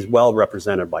he's well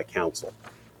represented by counsel.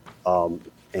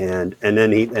 And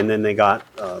then they got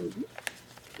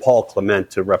Paul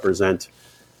Clement to represent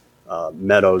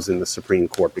Meadows in the Supreme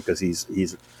Court because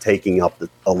he's taking up the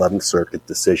 11th Circuit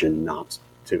decision not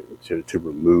to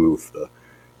remove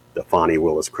the Fani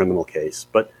Willis criminal case.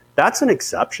 But that's an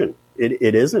exception.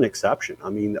 It is an exception. I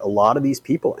mean, a lot of these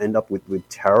people end up with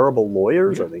terrible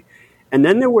lawyers. And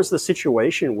then there was the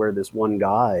situation where this one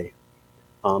guy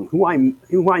who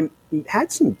I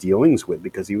had some dealings with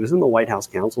because he was in the White House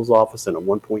counsel's office, and at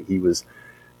one point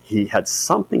he had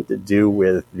something to do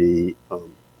with the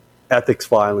ethics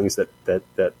filings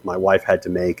that my wife had to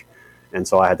make, and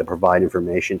so I had to provide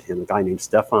information to him. A guy named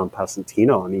Stefan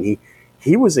Passantino. I mean,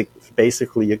 he was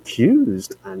basically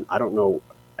accused, and I don't know.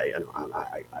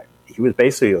 He was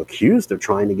basically accused of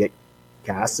trying to get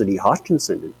Cassidy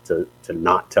Hutchinson to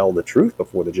not tell the truth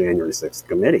before the January 6th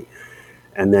committee.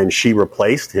 And then she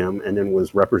replaced him and then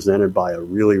was represented by a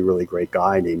really, really great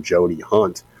guy named Jody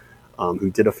Hunt, who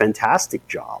did a fantastic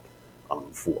job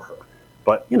for her.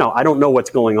 But, I don't know what's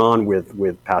going on with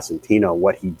Passantino,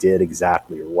 what he did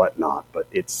exactly or whatnot. But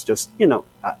it's just,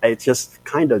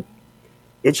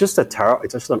 it's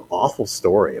just an awful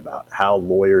story about how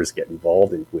lawyers get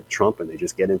involved with Trump and they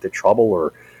just get into trouble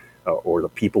or the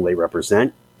people they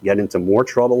represent get into more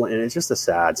trouble. And it's just a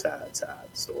sad, sad, sad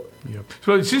story. Yeah.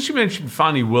 So since you mentioned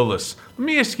Fani Willis, let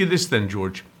me ask you this then,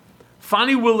 George.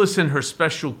 Fani Willis and her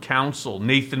special counsel,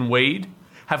 Nathan Wade,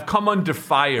 have come under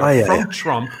fire from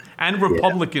Trump and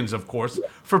Republicans, of course,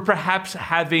 for perhaps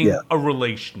having a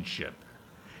relationship.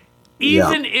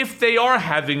 Even if they are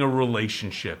having a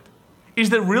relationship, is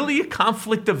there really a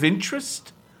conflict of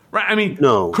interest? Right? I mean,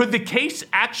 could the case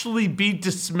actually be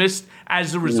dismissed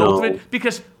as a result of it?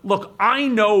 Because, look, I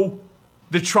know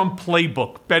the Trump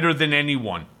playbook better than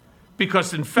anyone.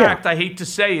 Because, in fact, I hate to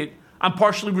say it, I'm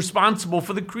partially responsible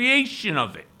for the creation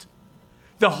of it.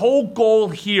 The whole goal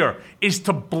here is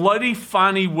to bloody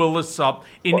Fani Willis up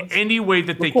in any way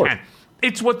that they can.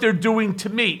 It's what they're doing to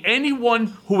me.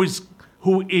 Anyone who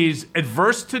is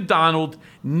adverse to Donald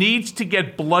needs to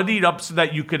get bloodied up so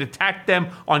that you could attack them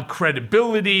on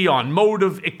credibility, on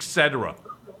motive, etc.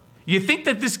 You think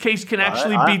that this case can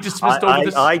actually be dismissed over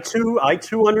this? I too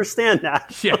understand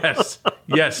that.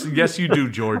 Yes, you do,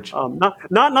 George.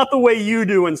 Not the way you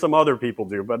do and some other people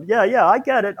do, but yeah, I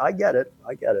get it.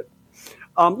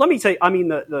 Let me say, I mean,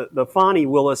 the Fani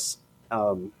Willis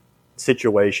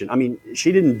situation. I mean,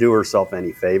 she didn't do herself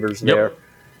any favors there.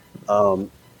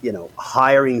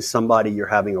 Hiring somebody you're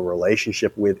having a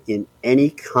relationship with in any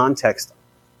context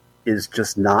is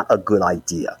just not a good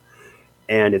idea.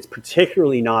 And it's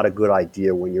particularly not a good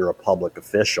idea when you're a public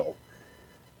official.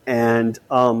 And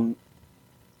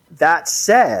that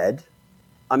said,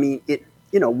 I mean,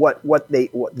 what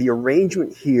the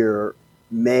arrangement here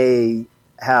may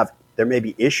have, there may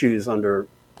be issues under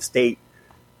state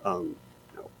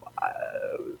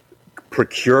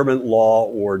procurement law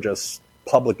or just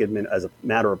as a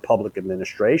matter of public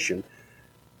administration,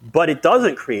 but it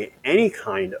doesn't create any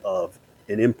kind of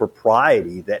an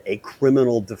impropriety that a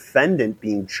criminal defendant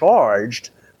being charged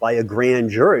by a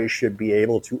grand jury should be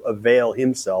able to avail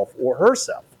himself or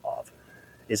herself of.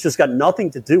 It's just got nothing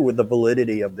to do with the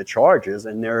validity of the charges,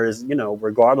 and there is,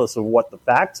 regardless of what the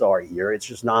facts are here, it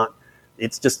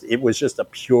was just a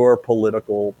pure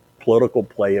political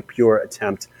play, a pure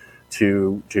attempt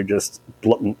to just,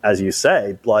 as you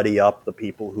say, bloody up the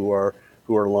people who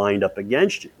who are lined up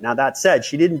against you. Now, that said,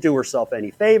 she didn't do herself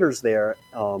any favors there,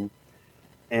 but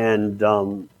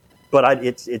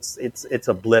it's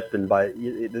a blip, and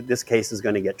this case is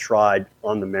going to get tried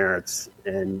on the merits,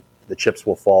 and the chips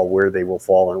will fall where they will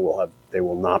fall, and they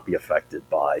will not be affected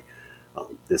by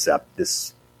this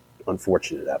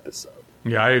unfortunate episode.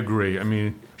 Yeah, I agree. I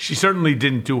mean, she certainly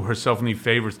didn't do herself any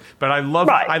favors, but I love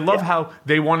how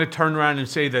they want to turn around and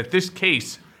say that this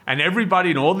case and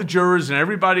everybody and all the jurors and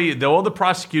everybody, all the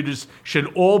prosecutors should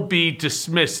all be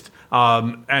dismissed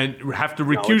and have to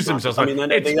recuse themselves. I mean,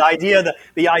 the idea that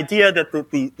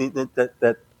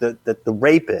the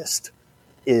rapist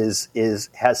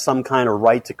has some kind of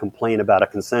right to complain about a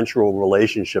consensual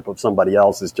relationship of somebody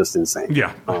else is just insane.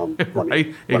 Yeah,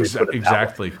 right.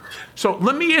 Exactly. So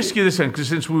let me ask you this, then, because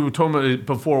since we were talking about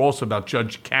before also about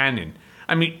Judge Cannon,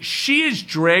 I mean, she has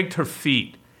dragged her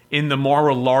feet in the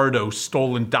Mar-a-Lago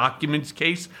stolen documents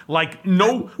case like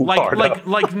no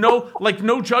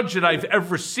judge that I've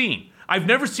ever seen. I've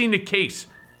never seen a case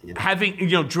having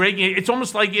dragging it. It's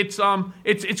almost like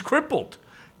it's crippled.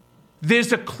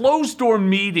 There's a closed-door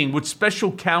meeting with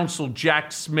special counsel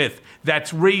Jack Smith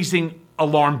that's raising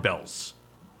alarm bells.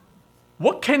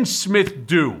 What can Smith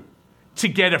do to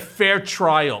get a fair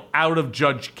trial out of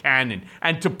Judge Cannon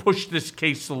and to push this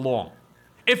case along,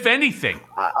 if anything?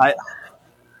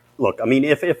 Look, I mean,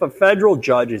 if a federal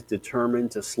judge is determined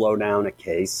to slow down a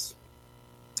case,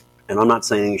 and I'm not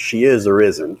saying she is or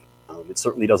isn't, it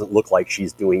certainly doesn't look like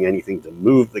she's doing anything to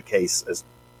move the case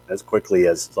as quickly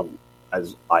as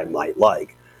I might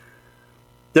like.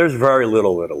 There's very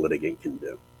little that a litigant can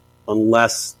do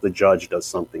unless the judge does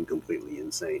something completely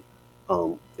insane.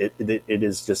 It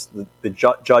is just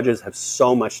the judges have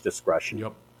so much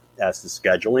discretion as to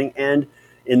scheduling, and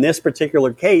in this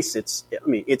particular case, it's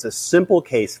a simple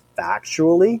case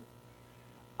factually.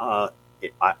 I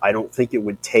don't think it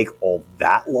would take all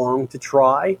that long to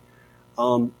try,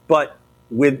 but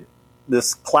with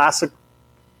this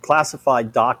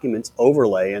classified documents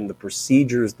overlay and the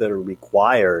procedures that are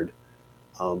required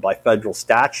by federal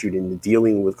statute in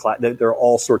dealing with there are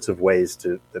all sorts of ways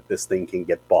that this thing can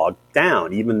get bogged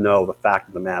down, even though the fact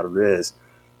of the matter is,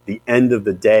 the end of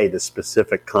the day, the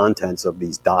specific contents of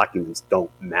these documents don't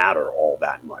matter all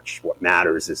that much. What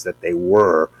matters is that they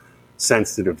were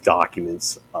sensitive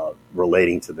documents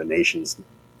relating to the nation's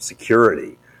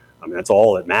security. I mean, that's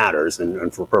all that matters,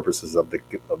 and for purposes of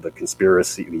the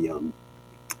conspiracy,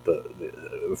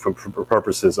 for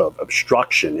purposes of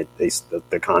obstruction,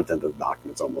 the content of the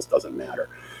documents almost doesn't matter,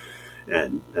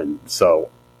 and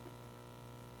so.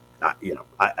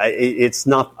 It's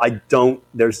not.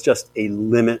 There's just a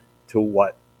limit to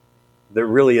what. There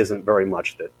really isn't very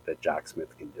much that Jack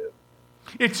Smith can do.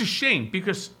 It's a shame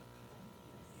because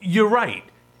you're right.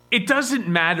 It doesn't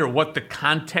matter what the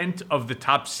content of the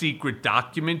top secret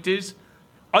document is,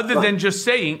 other than just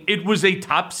saying it was a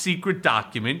top secret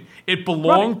document. It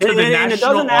belonged to the National Archives. It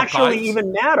doesn't actually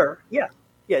even matter. Yeah.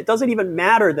 It doesn't even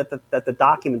matter that the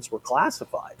documents were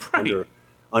classified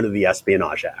under the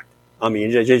Espionage Act. I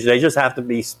mean, they just have to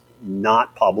be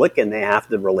not public, and they have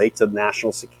to relate to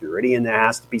national security, and there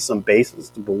has to be some basis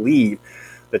to believe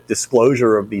that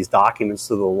disclosure of these documents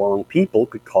to the wrong people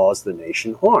could cause the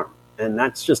nation harm. And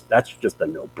that's just a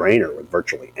no-brainer with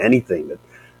virtually anything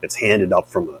that's handed up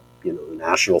from the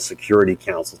National Security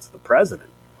Council to the president.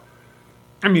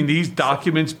 I mean, these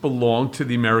documents belong to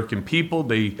the American people.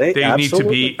 They need to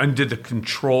be under the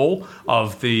control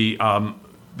of the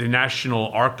National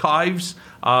Archives.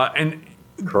 And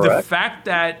Correct. The fact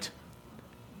that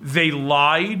they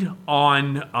lied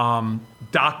on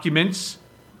documents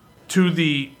to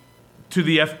the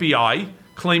FBI,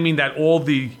 claiming that all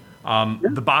the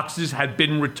boxes had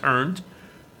been returned.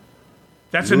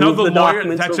 That's another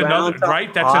lawyer. That's another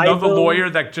right. That's another lawyer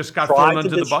that just got thrown under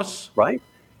the bus. Right.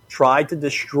 Tried to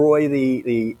destroy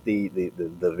the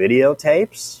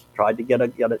videotapes. Tried to get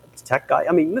a tech guy.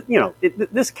 I mean,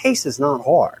 this case is not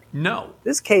hard. No.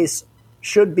 This case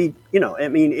should be. I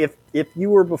mean, if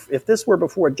this were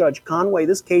before Judge Conway,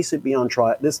 this case would be on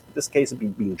trial. This case would be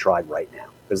being tried right now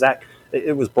because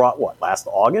it was brought last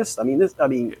August.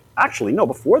 Actually no,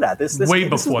 before that. This has been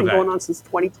going on since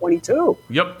 2022.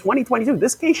 Yep. 2022.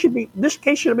 This case should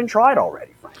have been tried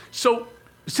already, Frank. So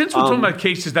since we're talking about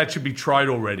cases that should be tried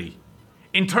already,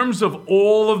 in terms of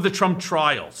all of the Trump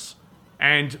trials,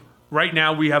 and right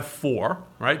now we have 4,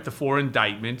 right? The 4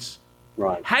 indictments.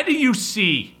 Right. How do you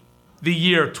see the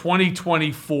year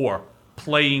 2024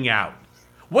 playing out?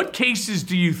 What cases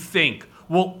do you think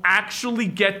will actually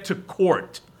get to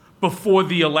court before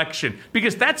the election?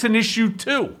 Because that's an issue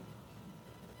too.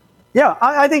 Yeah,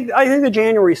 I think the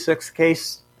January 6th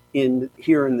case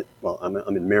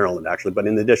I'm in Maryland actually, but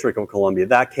in the District of Columbia,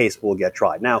 that case will get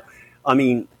tried. Now, I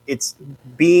mean, it's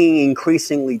being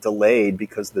increasingly delayed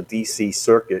because the D.C.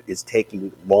 Circuit is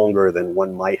taking longer than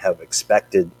one might have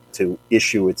expected to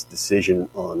issue its decision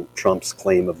on Trump's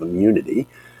claim of immunity.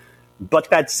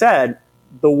 But that said,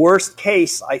 the worst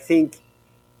case, I think,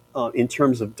 in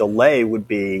terms of delay would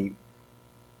be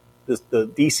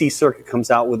the D.C. Circuit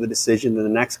comes out with a decision in the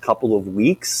next couple of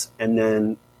weeks, and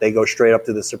then they go straight up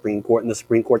to the Supreme Court, and the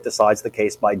Supreme Court decides the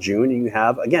case by June, and you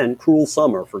have, again, cruel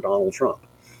summer for Donald Trump.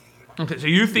 Okay, so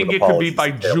you think it could be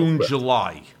by June,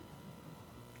 July?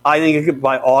 I think it could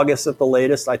by August at the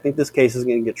latest. I think this case is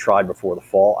going to get tried before the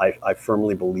fall. I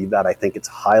firmly believe that. I think it's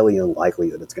highly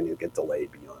unlikely that it's going to get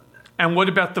delayed beyond that. And what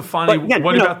about the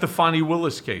Fani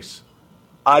Willis case?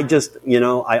 I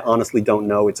honestly don't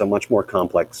know. It's a much more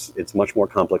complex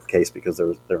case because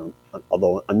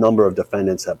although a number of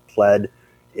defendants have pled,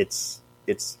 it's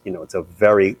a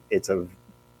very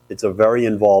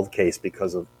involved case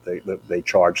because of they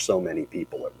charge so many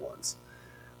people at once,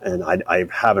 and I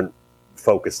haven't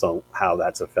focused on how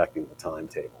that's affecting the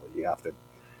timetable. You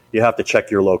have to check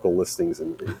your local listings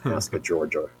and ask a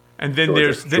Georgia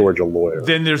lawyer.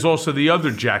 Then there's also the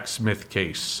other Jack Smith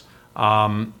case.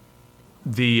 And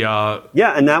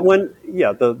that one,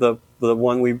 the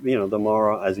one the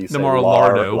Mara, as you say,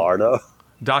 Mar-a-Lardo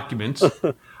documents.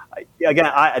 Again,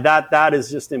 that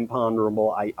is just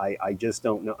imponderable. I just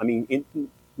don't know. I mean,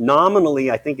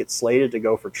 nominally, I think it's slated to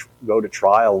go to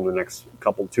trial in the next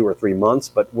 2 or 3 months,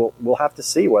 but we'll have to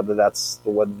see whether that's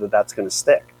going to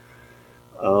stick.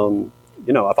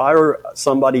 If I were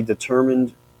somebody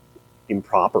determined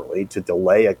improperly to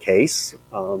delay a case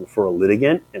for a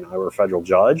litigant, and I were a federal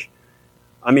judge,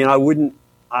 I mean, I would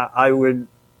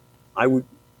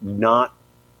not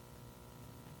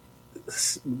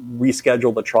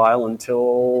reschedule the trial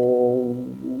until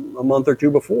a month or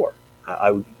two before.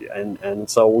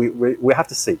 So we have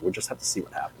to see. We just have to see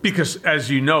what happens. Because, as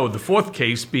you know, the fourth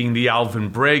case being the Alvin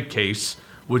Bragg case,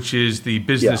 which is the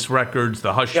business records,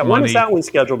 the hush money. When is that one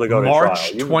scheduled to go to trial?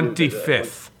 March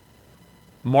 25th.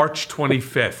 March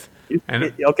 25th.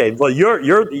 Okay, well,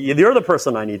 you're the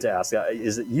person I need to ask.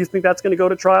 You think that's going to go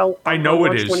to trial? I know it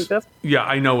March is. 25th? Yeah,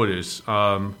 I know it is.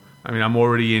 I'm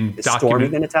already in Is Stormy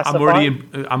going to testify?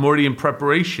 I'm already in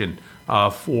preparation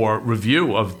for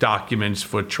review of documents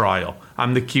for trial.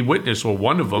 I'm the key witness, or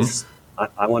one of them.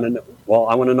 I want to know. Well,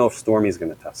 I want to know if Stormy's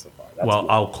going to testify.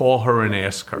 I'll call her and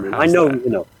ask her. I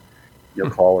know, you'll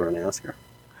call her and ask her.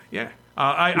 Yeah,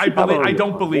 I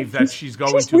don't believe that she's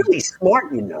going to. She's really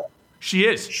smart, She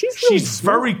is. She's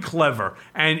very clever,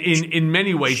 and in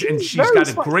many ways, and she's got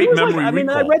a great memory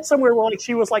recall. I read somewhere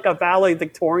she was like a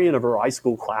valedictorian of her high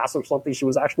school class or something. She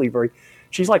was actually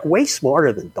she's like way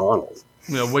smarter than Donald.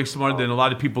 Way smarter than a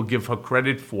lot of people give her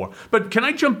credit for. But can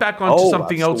I jump back onto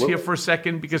something else here for a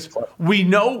second? Because we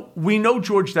know,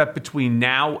 George, that between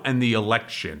now and the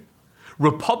election,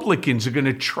 Republicans are going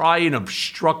to try and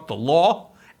obstruct the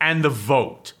law and the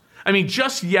vote. I mean,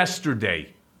 just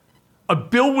yesterday, a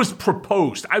bill was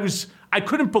proposed. I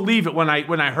couldn't believe it when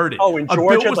I heard it. Oh, in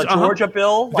Georgia, the Georgia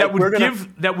bill that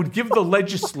would give the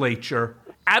legislature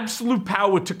absolute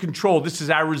power to control. This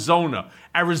is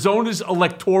Arizona's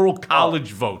electoral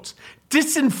college votes,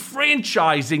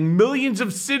 disenfranchising millions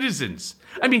of citizens.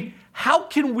 I mean, how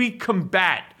can we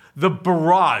combat the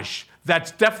barrage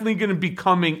that's definitely going to be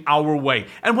coming our way?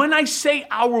 And when I say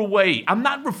our way, I'm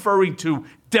not referring to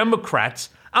Democrats.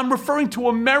 I'm referring to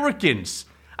Americans.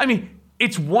 I mean,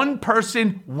 it's one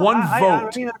person, one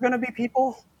vote. I mean, there are going to be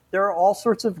people. There are all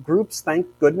sorts of groups, thank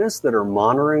goodness, that are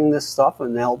monitoring this stuff,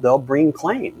 and they'll bring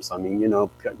claims. I mean,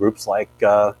 groups like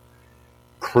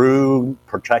Crew,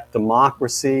 Protect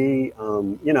Democracy,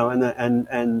 and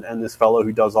this fellow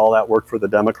who does all that work for the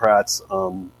Democrats,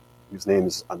 whose name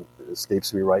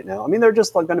escapes me right now. I mean,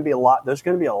 there's going to be a lot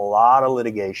of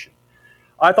litigation.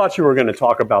 I thought you were going to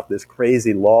talk about this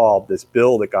crazy law, this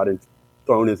bill that got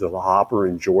thrown into the hopper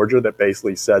in Georgia that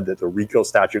basically said that the RICO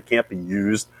statute can't be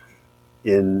used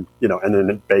and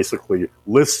then it basically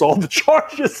lists all the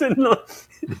charges in the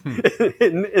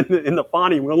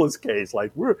Fani Willis case.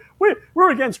 Like we're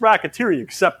against racketeering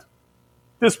except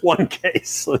this one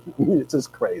case. It's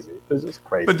just crazy. It's just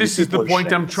crazy. But this is the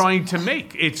point I'm trying to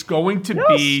make. It's going to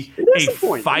be a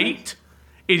fight.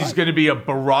 It is going to be a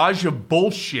barrage of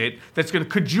bullshit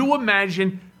could you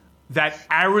imagine that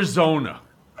Arizona,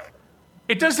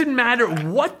 it doesn't matter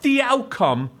what the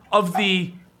outcome of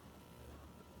the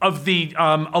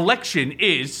election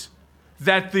is,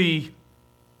 that the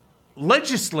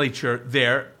legislature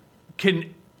there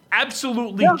can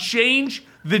absolutely change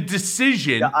the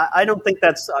decision. Yeah, I don't think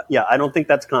that's. I don't think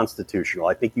that's constitutional.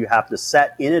 I think you have to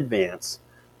set in advance,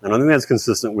 and I think that's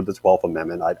consistent with the 12th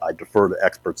Amendment. I defer to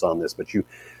experts on this, but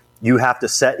you have to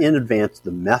set in advance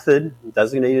the method,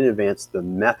 designate in advance the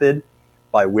method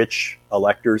by which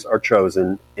electors are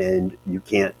chosen, and you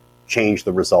can't change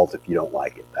the result if you don't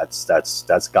like it.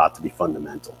 That's got to be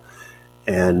fundamental.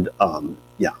 And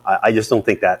I just don't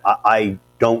think that. I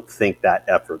don't think that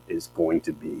effort is going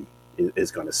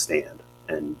to stand,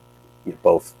 and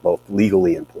both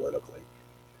legally and politically.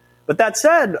 But that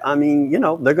said, I mean,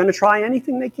 they're going to try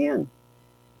anything they can.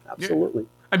 Absolutely. Yeah.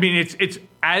 I mean, it's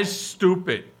as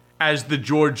stupid as the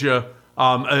Georgia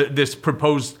this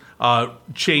proposed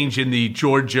change in the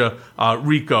Georgia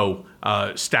RICO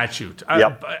statute.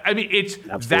 Yep. I mean,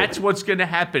 Absolutely. That's what's going to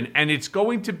happen, and it's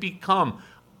going to become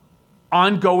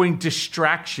ongoing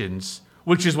distractions,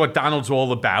 which is what Donald's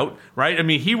all about, right? I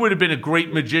mean, he would have been a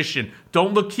great magician.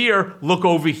 Don't look here, look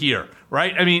over here,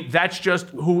 right? I mean, that's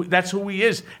who he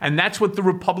is, and that's what the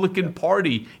Republican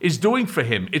Party is doing for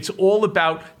him. It's all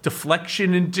about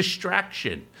deflection and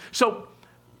distraction. So,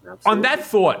 Absolutely. On that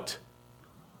thought,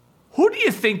 who do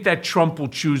you think that Trump will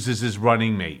choose as his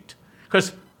running mate?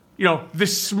 Because, the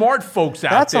smart folks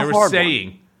out there are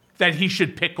saying that he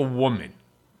should pick a woman.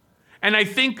 And I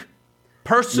think,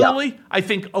 personally, I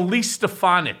think Elise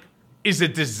Stefanik is a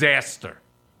disaster.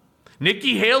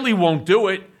 Nikki Haley won't do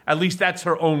it. At least that's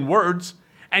her own words.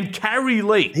 And Carrie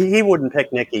Lake. He wouldn't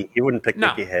pick Nikki. He wouldn't pick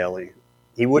Nikki Haley.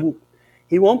 He won't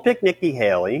pick Nikki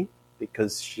Haley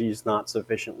because she's not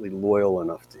sufficiently loyal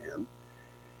enough to him.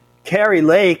 Carrie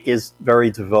Lake is very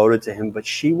devoted to him, but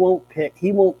he won't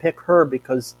pick her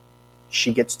because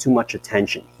she gets too much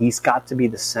attention. He's got to be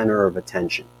the center of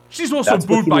attention. She's also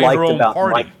booed by her own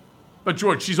party. But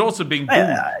George, she's also being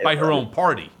booed by her own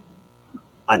party.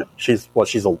 I know. She is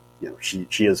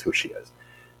who she is.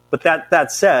 But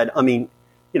that said, I mean,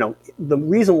 the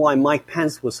reason why Mike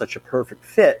Pence was such a perfect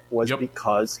fit was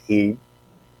because he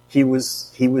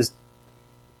was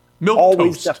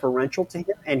always toast. deferential to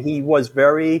him, and he was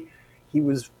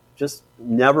just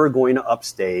never going to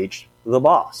upstage the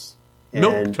boss.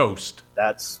 Milk toast.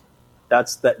 That's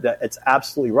it's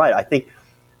absolutely right. I think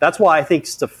that's why I think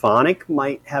Stefanik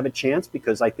might have a chance,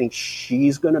 because I think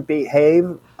she's going to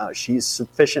behave. She's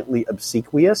sufficiently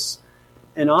obsequious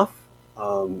enough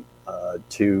to.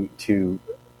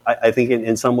 I think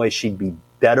in some ways she'd be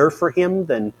better for him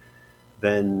than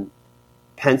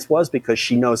Pence was, because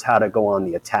she knows how to go on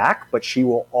the attack, but she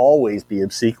will always be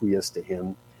obsequious to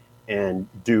him and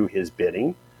do his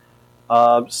bidding.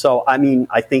 So, I mean,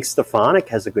 I think Stefanik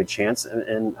has a good chance,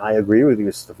 and I agree with you.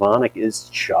 Stefanik is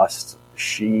just,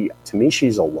 to me,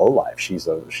 she's a lowlife. She's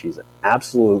an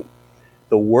absolute,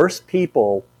 the worst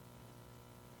people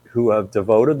who have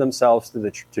devoted themselves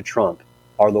to Trump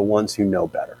are the ones who know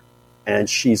better. And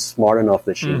she's smart enough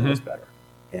that she knows better.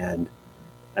 And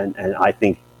I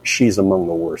think she's among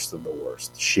the worst of the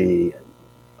worst. She and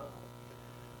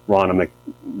Ron and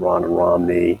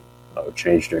Romney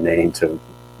changed her name to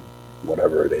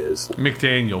whatever it is.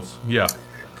 McDaniels, yeah.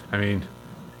 I mean,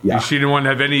 she didn't want to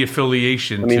have any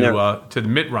affiliation to the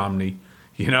Mitt Romney,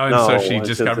 and so she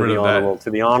just got rid of that. To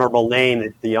the honorable name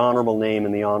and the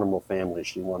honorable family,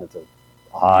 she wanted to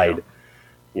hide,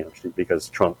 because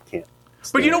Trump can't.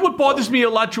 But you know what bothers me a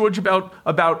lot, George, about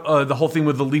the whole thing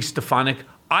with Elise Stefanik?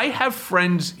 I have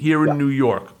friends here in New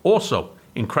York, also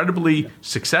incredibly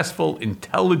successful,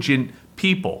 intelligent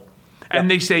people. And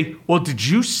they say, well, did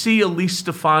you see Elise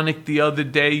Stefanik the other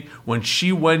day when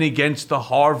she went against the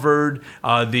Harvard,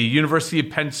 the University of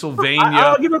Pennsylvania?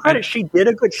 I'll give her credit. She did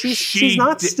a good. She's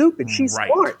not stupid. She's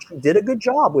smart. She did a good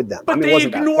job with them. But they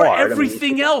ignore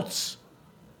everything else.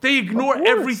 They ignore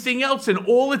everything else, and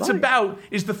all it's about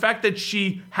is the fact that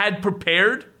she had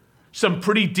prepared some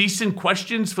pretty decent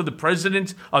questions for the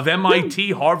presidents of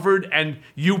MIT, Harvard, and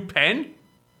UPenn.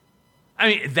 I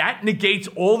mean, that negates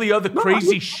all the other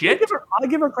crazy shit. I'll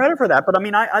give her credit for that. But I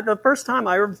mean, the first time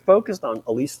I ever focused on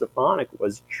Elise Stefanik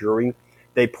was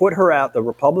they put her out, the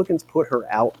Republicans put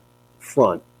her out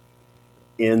front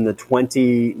in the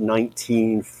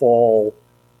 2019 fall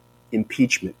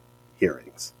impeachment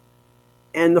hearings.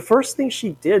 And the first thing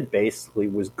she did basically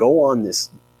was go on this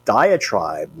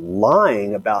diatribe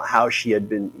lying about how she had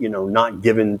been, not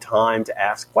given time to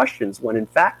ask questions, when in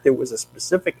fact there was a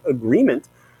specific agreement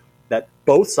that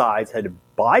both sides had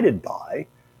abided by,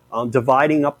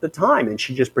 dividing up the time. And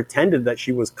she just pretended that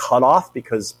she was cut off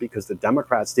because the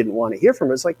Democrats didn't want to hear from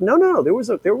her. It's like, no, there was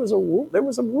a rule.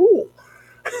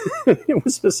 It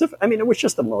was specific. I mean, it was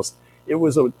just one of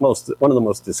the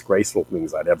most disgraceful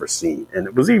things I'd ever seen. And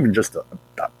it was even just a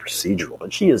procedural,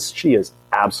 but she is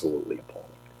absolutely appalling.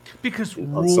 Because on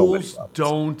so many rules levels.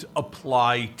 don't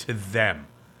apply to them.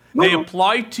 No, They no.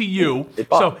 apply to you.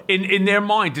 So in their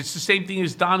mind, it's the same thing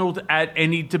as Donald at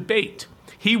any debate.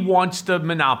 He wants to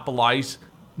monopolize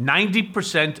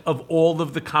 90% of all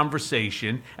of the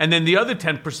conversation, and then the other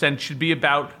 10% should be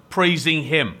about praising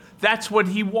him. That's what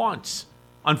he wants.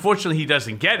 Unfortunately, he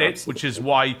doesn't get it, which is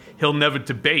why he'll never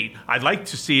debate. I'd like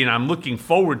to see, and I'm looking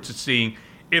forward to seeing,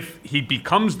 if he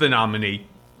becomes the nominee,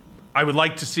 I would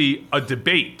like to see a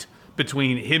debate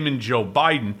between him and Joe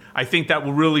Biden. I think that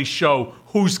will really show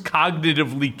who's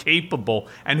cognitively capable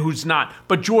and who's not.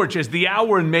 But George, as the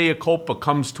hour in mea culpa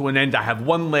comes to an end, I have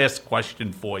one last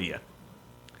question for you.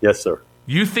 Yes, sir.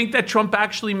 You think that Trump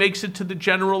actually makes it to the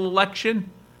general election?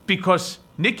 Because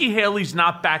Nikki Haley's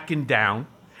not backing down,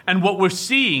 and what we're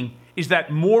seeing is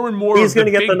that more and more He's of the going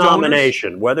to get big the donors,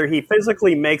 nomination. Whether he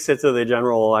physically makes it to the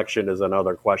general election is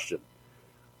another question.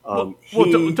 Well,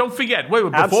 don't forget. Wait,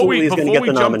 absolutely is gonna get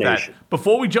the nomination.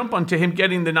 Before we jump onto him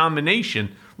getting the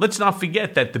nomination, let's not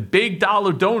forget that the big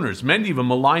dollar donors, many of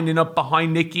them are lining up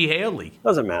behind Nikki Haley.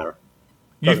 Doesn't matter.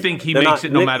 You think he makes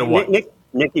it no matter what?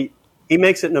 Nikki, he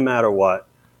makes it no matter what.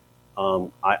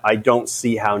 I don't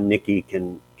see how Nikki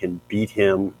can beat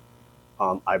him.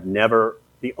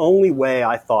 The only way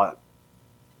I thought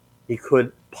he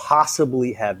could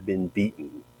possibly have been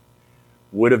beaten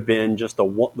would have been just a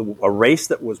race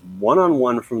that was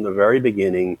one-on-one from the very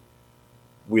beginning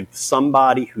with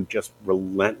somebody who just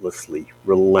relentlessly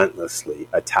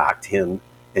attacked him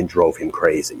and drove him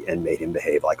crazy and made him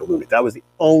behave like a lunatic. That was the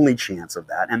only chance of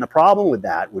that. And the problem with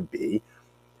that would be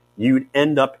you'd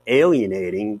end up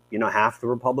alienating, half the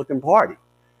Republican Party.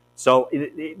 So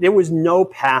there was no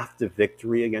path to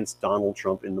victory against Donald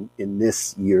Trump in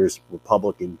this year's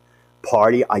Republican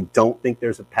Party. I don't think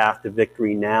there's a path to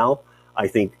victory now. I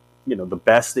think, the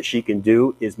best that she can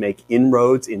do is make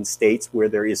inroads in states where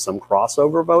there is some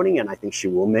crossover voting, and I think she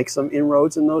will make some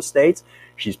inroads in those states.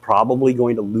 She's probably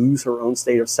going to lose her own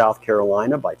state of South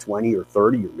Carolina by 20 or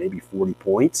 30 or maybe 40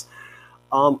 points.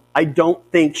 I don't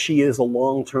think she is a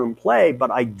long-term play,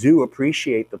 but I do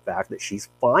appreciate the fact that she's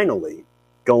finally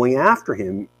going after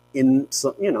him in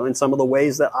some of the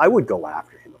ways that I would go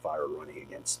after him if I were running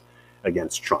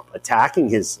against Trump, attacking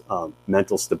his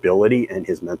mental stability and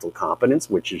his mental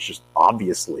competence, which is just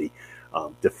obviously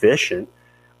deficient,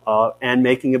 and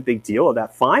making a big deal of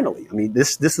that finally. I mean,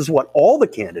 this is what all the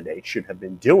candidates should have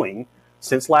been doing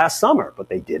since last summer, but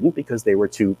they didn't because they were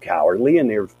too cowardly,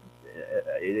 and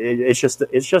it's just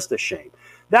a shame.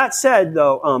 That said,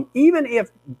 though, even if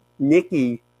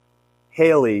Nikki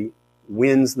Haley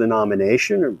wins the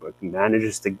nomination or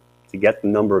manages to get the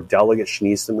number of delegates she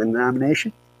needs to win the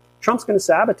nomination, Trump's going to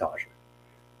sabotage her.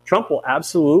 Trump will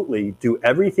absolutely do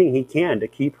everything he can to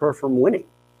keep her from winning,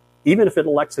 even if it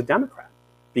elects a Democrat,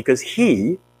 because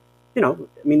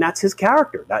that's his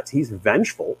character. He's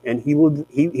vengeful, and he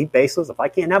basically, if I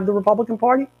can't have the Republican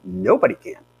Party, nobody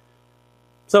can.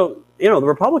 So, the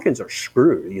Republicans are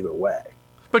screwed either way.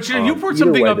 But you brought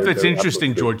something up that's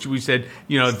interesting, George. We said,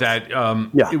 that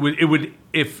it would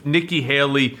if Nikki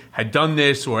Haley had done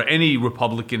this or any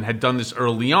Republican had done this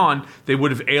early on, they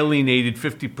would have alienated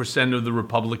 50% of the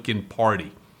Republican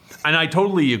Party. And I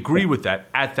totally agree with that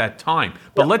at that time.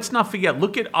 But let's not forget,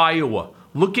 look at Iowa,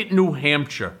 look at New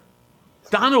Hampshire.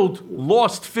 Donald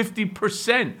lost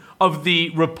 50% of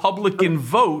the Republican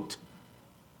vote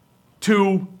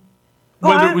to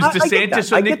whether it was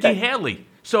DeSantis or Nikki Haley.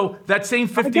 So that same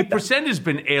 50% has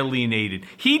been alienated.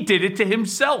 He did it to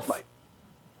himself. Right.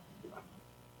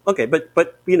 Okay, but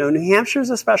New Hampshire is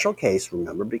a special case,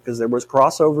 remember, because there was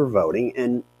crossover voting,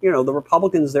 and the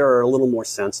Republicans there are a little more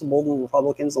sensible than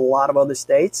Republicans in a lot of other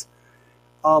states.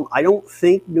 I don't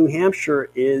think New Hampshire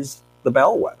is the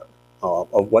bellwether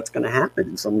of what's going to happen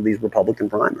in some of these Republican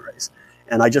primaries,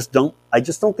 and I just don't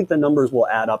think the numbers will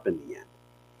add up in the end.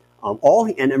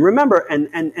 Remember,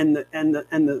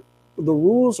 the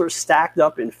rules are stacked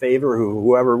up in favor of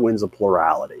whoever wins a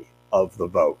plurality of the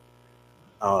vote.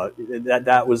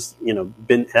 That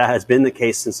has been the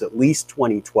case since at least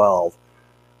 2012,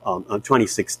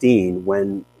 2016,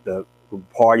 when the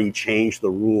party changed the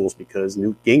rules because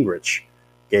Newt Gingrich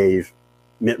gave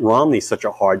Mitt Romney such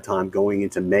a hard time going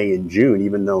into May and June,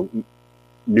 even though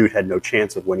Newt had no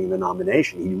chance of winning the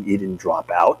nomination. He didn't drop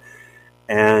out,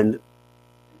 and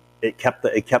it kept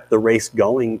the race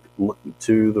going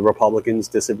to the Republicans'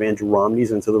 disadvantage,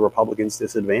 Romney's, and to the Republicans'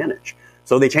 disadvantage.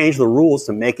 So they changed the rules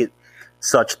to make it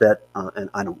such that,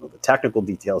 and I don't know the technical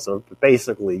details of it, but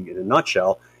basically, in a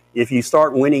nutshell, if you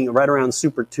start winning right around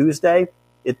Super Tuesday,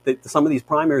 some of these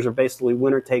primaries are basically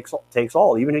winner takes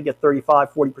all. Even if you get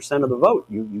 35, 40% of the vote,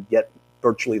 you get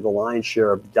virtually the lion's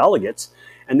share of the delegates.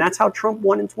 And that's how Trump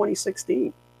won in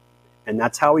 2016. And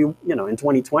that's how in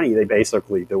 2020,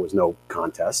 there was no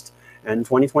contest. And in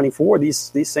 2024,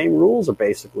 these same rules are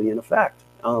basically in effect.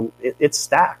 It's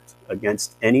stacked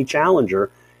against any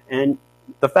challenger. And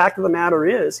the fact of the matter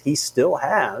is, he still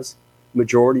has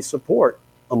majority support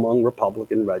among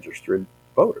Republican registered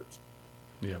voters.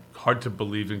 Yeah, hard to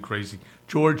believe and crazy.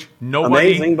 George,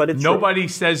 nobody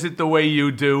says it the way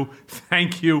you do.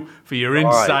 Thank you for your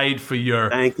insight, for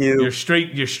your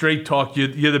straight talk.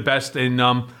 You're the best, and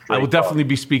I will definitely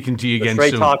be speaking to you again soon.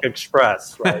 Straight Talk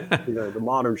Express, right? The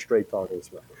modern Straight Talk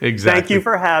Express. Exactly. Thank you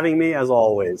for having me, as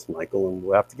always, Michael, and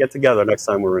we'll have to get together next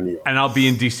time we're in New York. And I'll be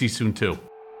in D.C. soon, too.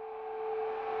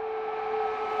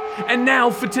 And now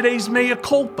for today's Mea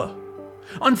Culpa.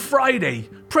 On Friday,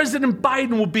 President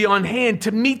Biden will be on hand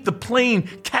to meet the plane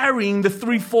carrying the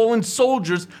 3 fallen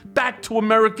soldiers back to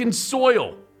American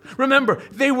soil. Remember,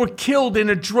 they were killed in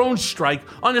a drone strike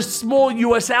on a small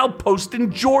U.S. outpost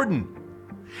in Jordan.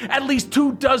 At least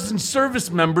 24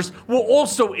 service members were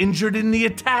also injured in the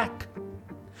attack.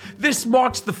 This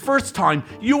marks the first time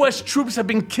U.S. troops have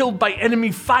been killed by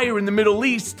enemy fire in the Middle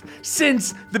East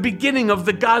since the beginning of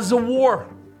the Gaza war.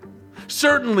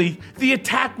 Certainly, the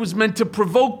attack was meant to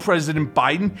provoke President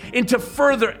Biden into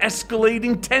further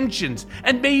escalating tensions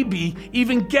and maybe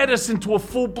even get us into a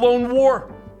full-blown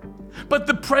war. But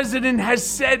the president has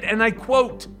said, and I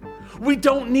quote, "We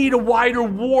don't need a wider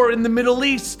war in the Middle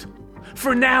East."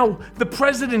 For now, the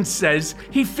president says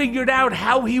he figured out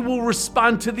how he will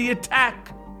respond to the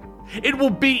attack. It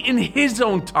will be in his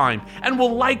own time and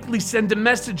will likely send a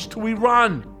message to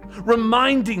Iran,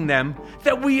 reminding them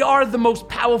that we are the most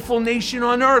powerful nation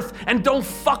on earth and don't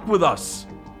fuck with us.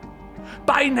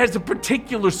 Biden has a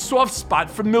particular soft spot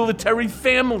for military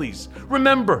families.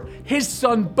 Remember, his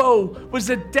son Beau was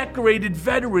a decorated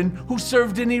veteran who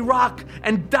served in Iraq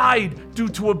and died due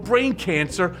to a brain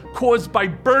cancer caused by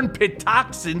burn pit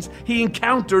toxins he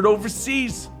encountered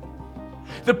overseas.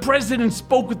 The president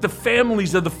spoke with the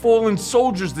families of the fallen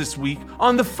soldiers this week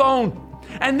on the phone.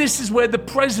 And this is where the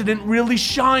president really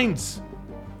shines.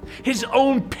 His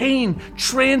own pain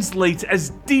translates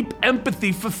as deep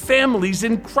empathy for families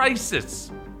in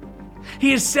crisis.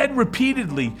 He has said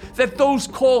repeatedly that those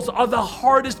calls are the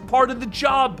hardest part of the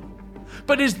job.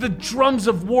 But as the drums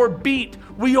of war beat,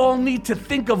 we all need to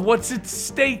think of what's at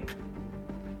stake.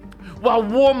 While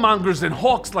warmongers and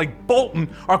hawks like Bolton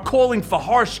are calling for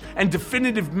harsh and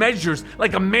definitive measures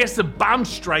like a massive bomb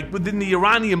strike within the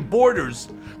Iranian borders,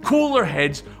 cooler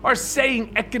heads are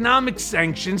saying economic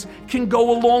sanctions can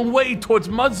go a long way towards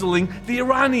muzzling the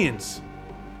Iranians.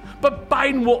 But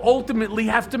Biden will ultimately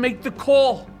have to make the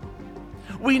call.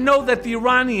 We know that the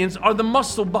Iranians are the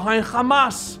muscle behind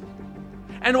Hamas,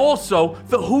 and also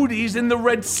the Houthis in the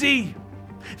Red Sea.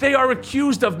 They are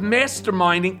accused of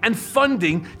masterminding and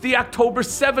funding the October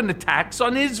 7 attacks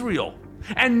on Israel.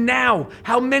 And now,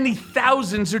 how many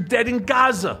thousands are dead in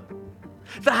Gaza?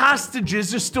 The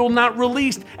hostages are still not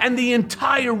released, and the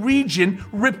entire region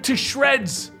ripped to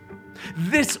shreds.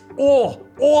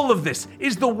 All of this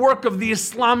is the work of the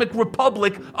Islamic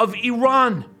Republic of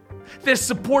Iran. Their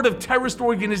support of terrorist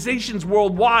organizations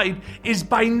worldwide is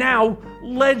by now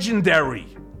legendary.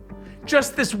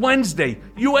 Just this Wednesday,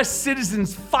 U.S.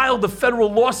 citizens filed a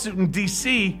federal lawsuit in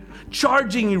D.C.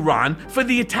 charging Iran for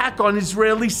the attack on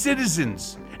Israeli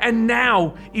citizens. And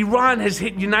now, Iran has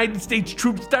hit United States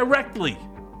troops directly.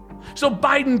 So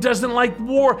Biden doesn't like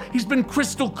war. He's been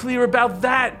crystal clear about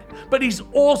that. But he's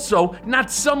also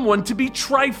not someone to be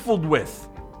trifled with.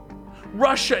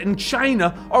 Russia and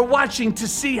China are watching to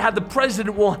see how the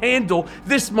president will handle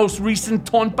this most recent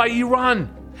taunt by Iran.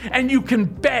 And you can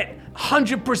bet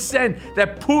 100%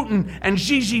 that Putin and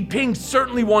Xi Jinping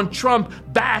certainly want Trump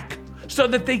back so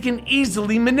that they can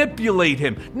easily manipulate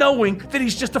him, knowing that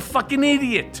he's just a fucking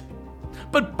idiot.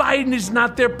 But Biden is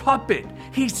not their puppet.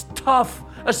 He's tough,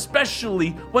 especially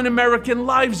when American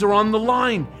lives are on the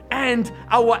line and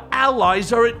our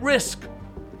allies are at risk.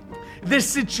 This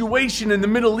situation in the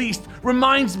Middle East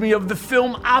reminds me of the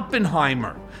film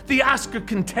Oppenheimer. The Oscar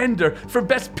contender for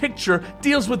Best Picture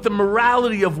deals with the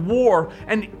morality of war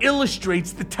and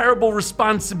illustrates the terrible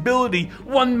responsibility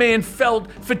one man felt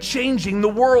for changing the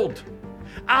world.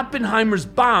 Oppenheimer's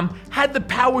bomb had the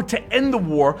power to end the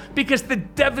war because the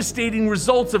devastating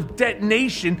results of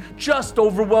detonation just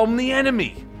overwhelmed the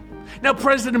enemy. Now,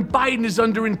 President Biden is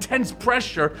under intense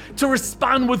pressure to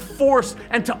respond with force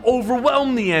and to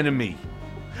overwhelm the enemy.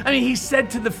 I mean, he said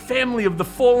to the family of the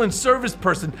fallen service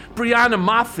person, Breonna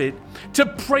Moffett, to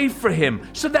pray for him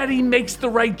so that he makes the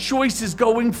right choices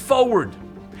going forward.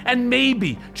 And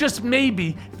maybe, just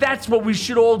maybe, that's what we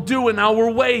should all do in our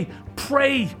way.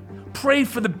 Pray pray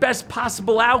for the best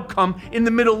possible outcome in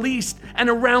the Middle East and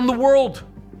around the world.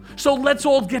 So let's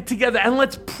all get together and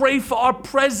let's pray for our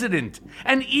president.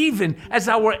 And even as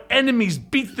our enemies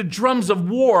beat the drums of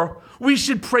war, we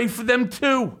should pray for them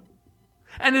too.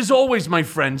 And as always, my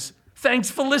friends,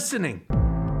 thanks for listening.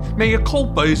 Mea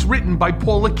Culpa is written by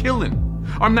Paula Killen.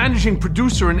 Our managing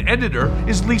producer and editor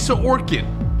is Lisa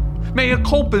Orkin. Mea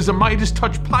Culpa is a Midas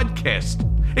Touch podcast,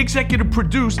 executive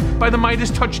produced by the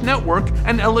Midas Touch Network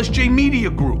and LSJ Media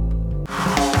Group.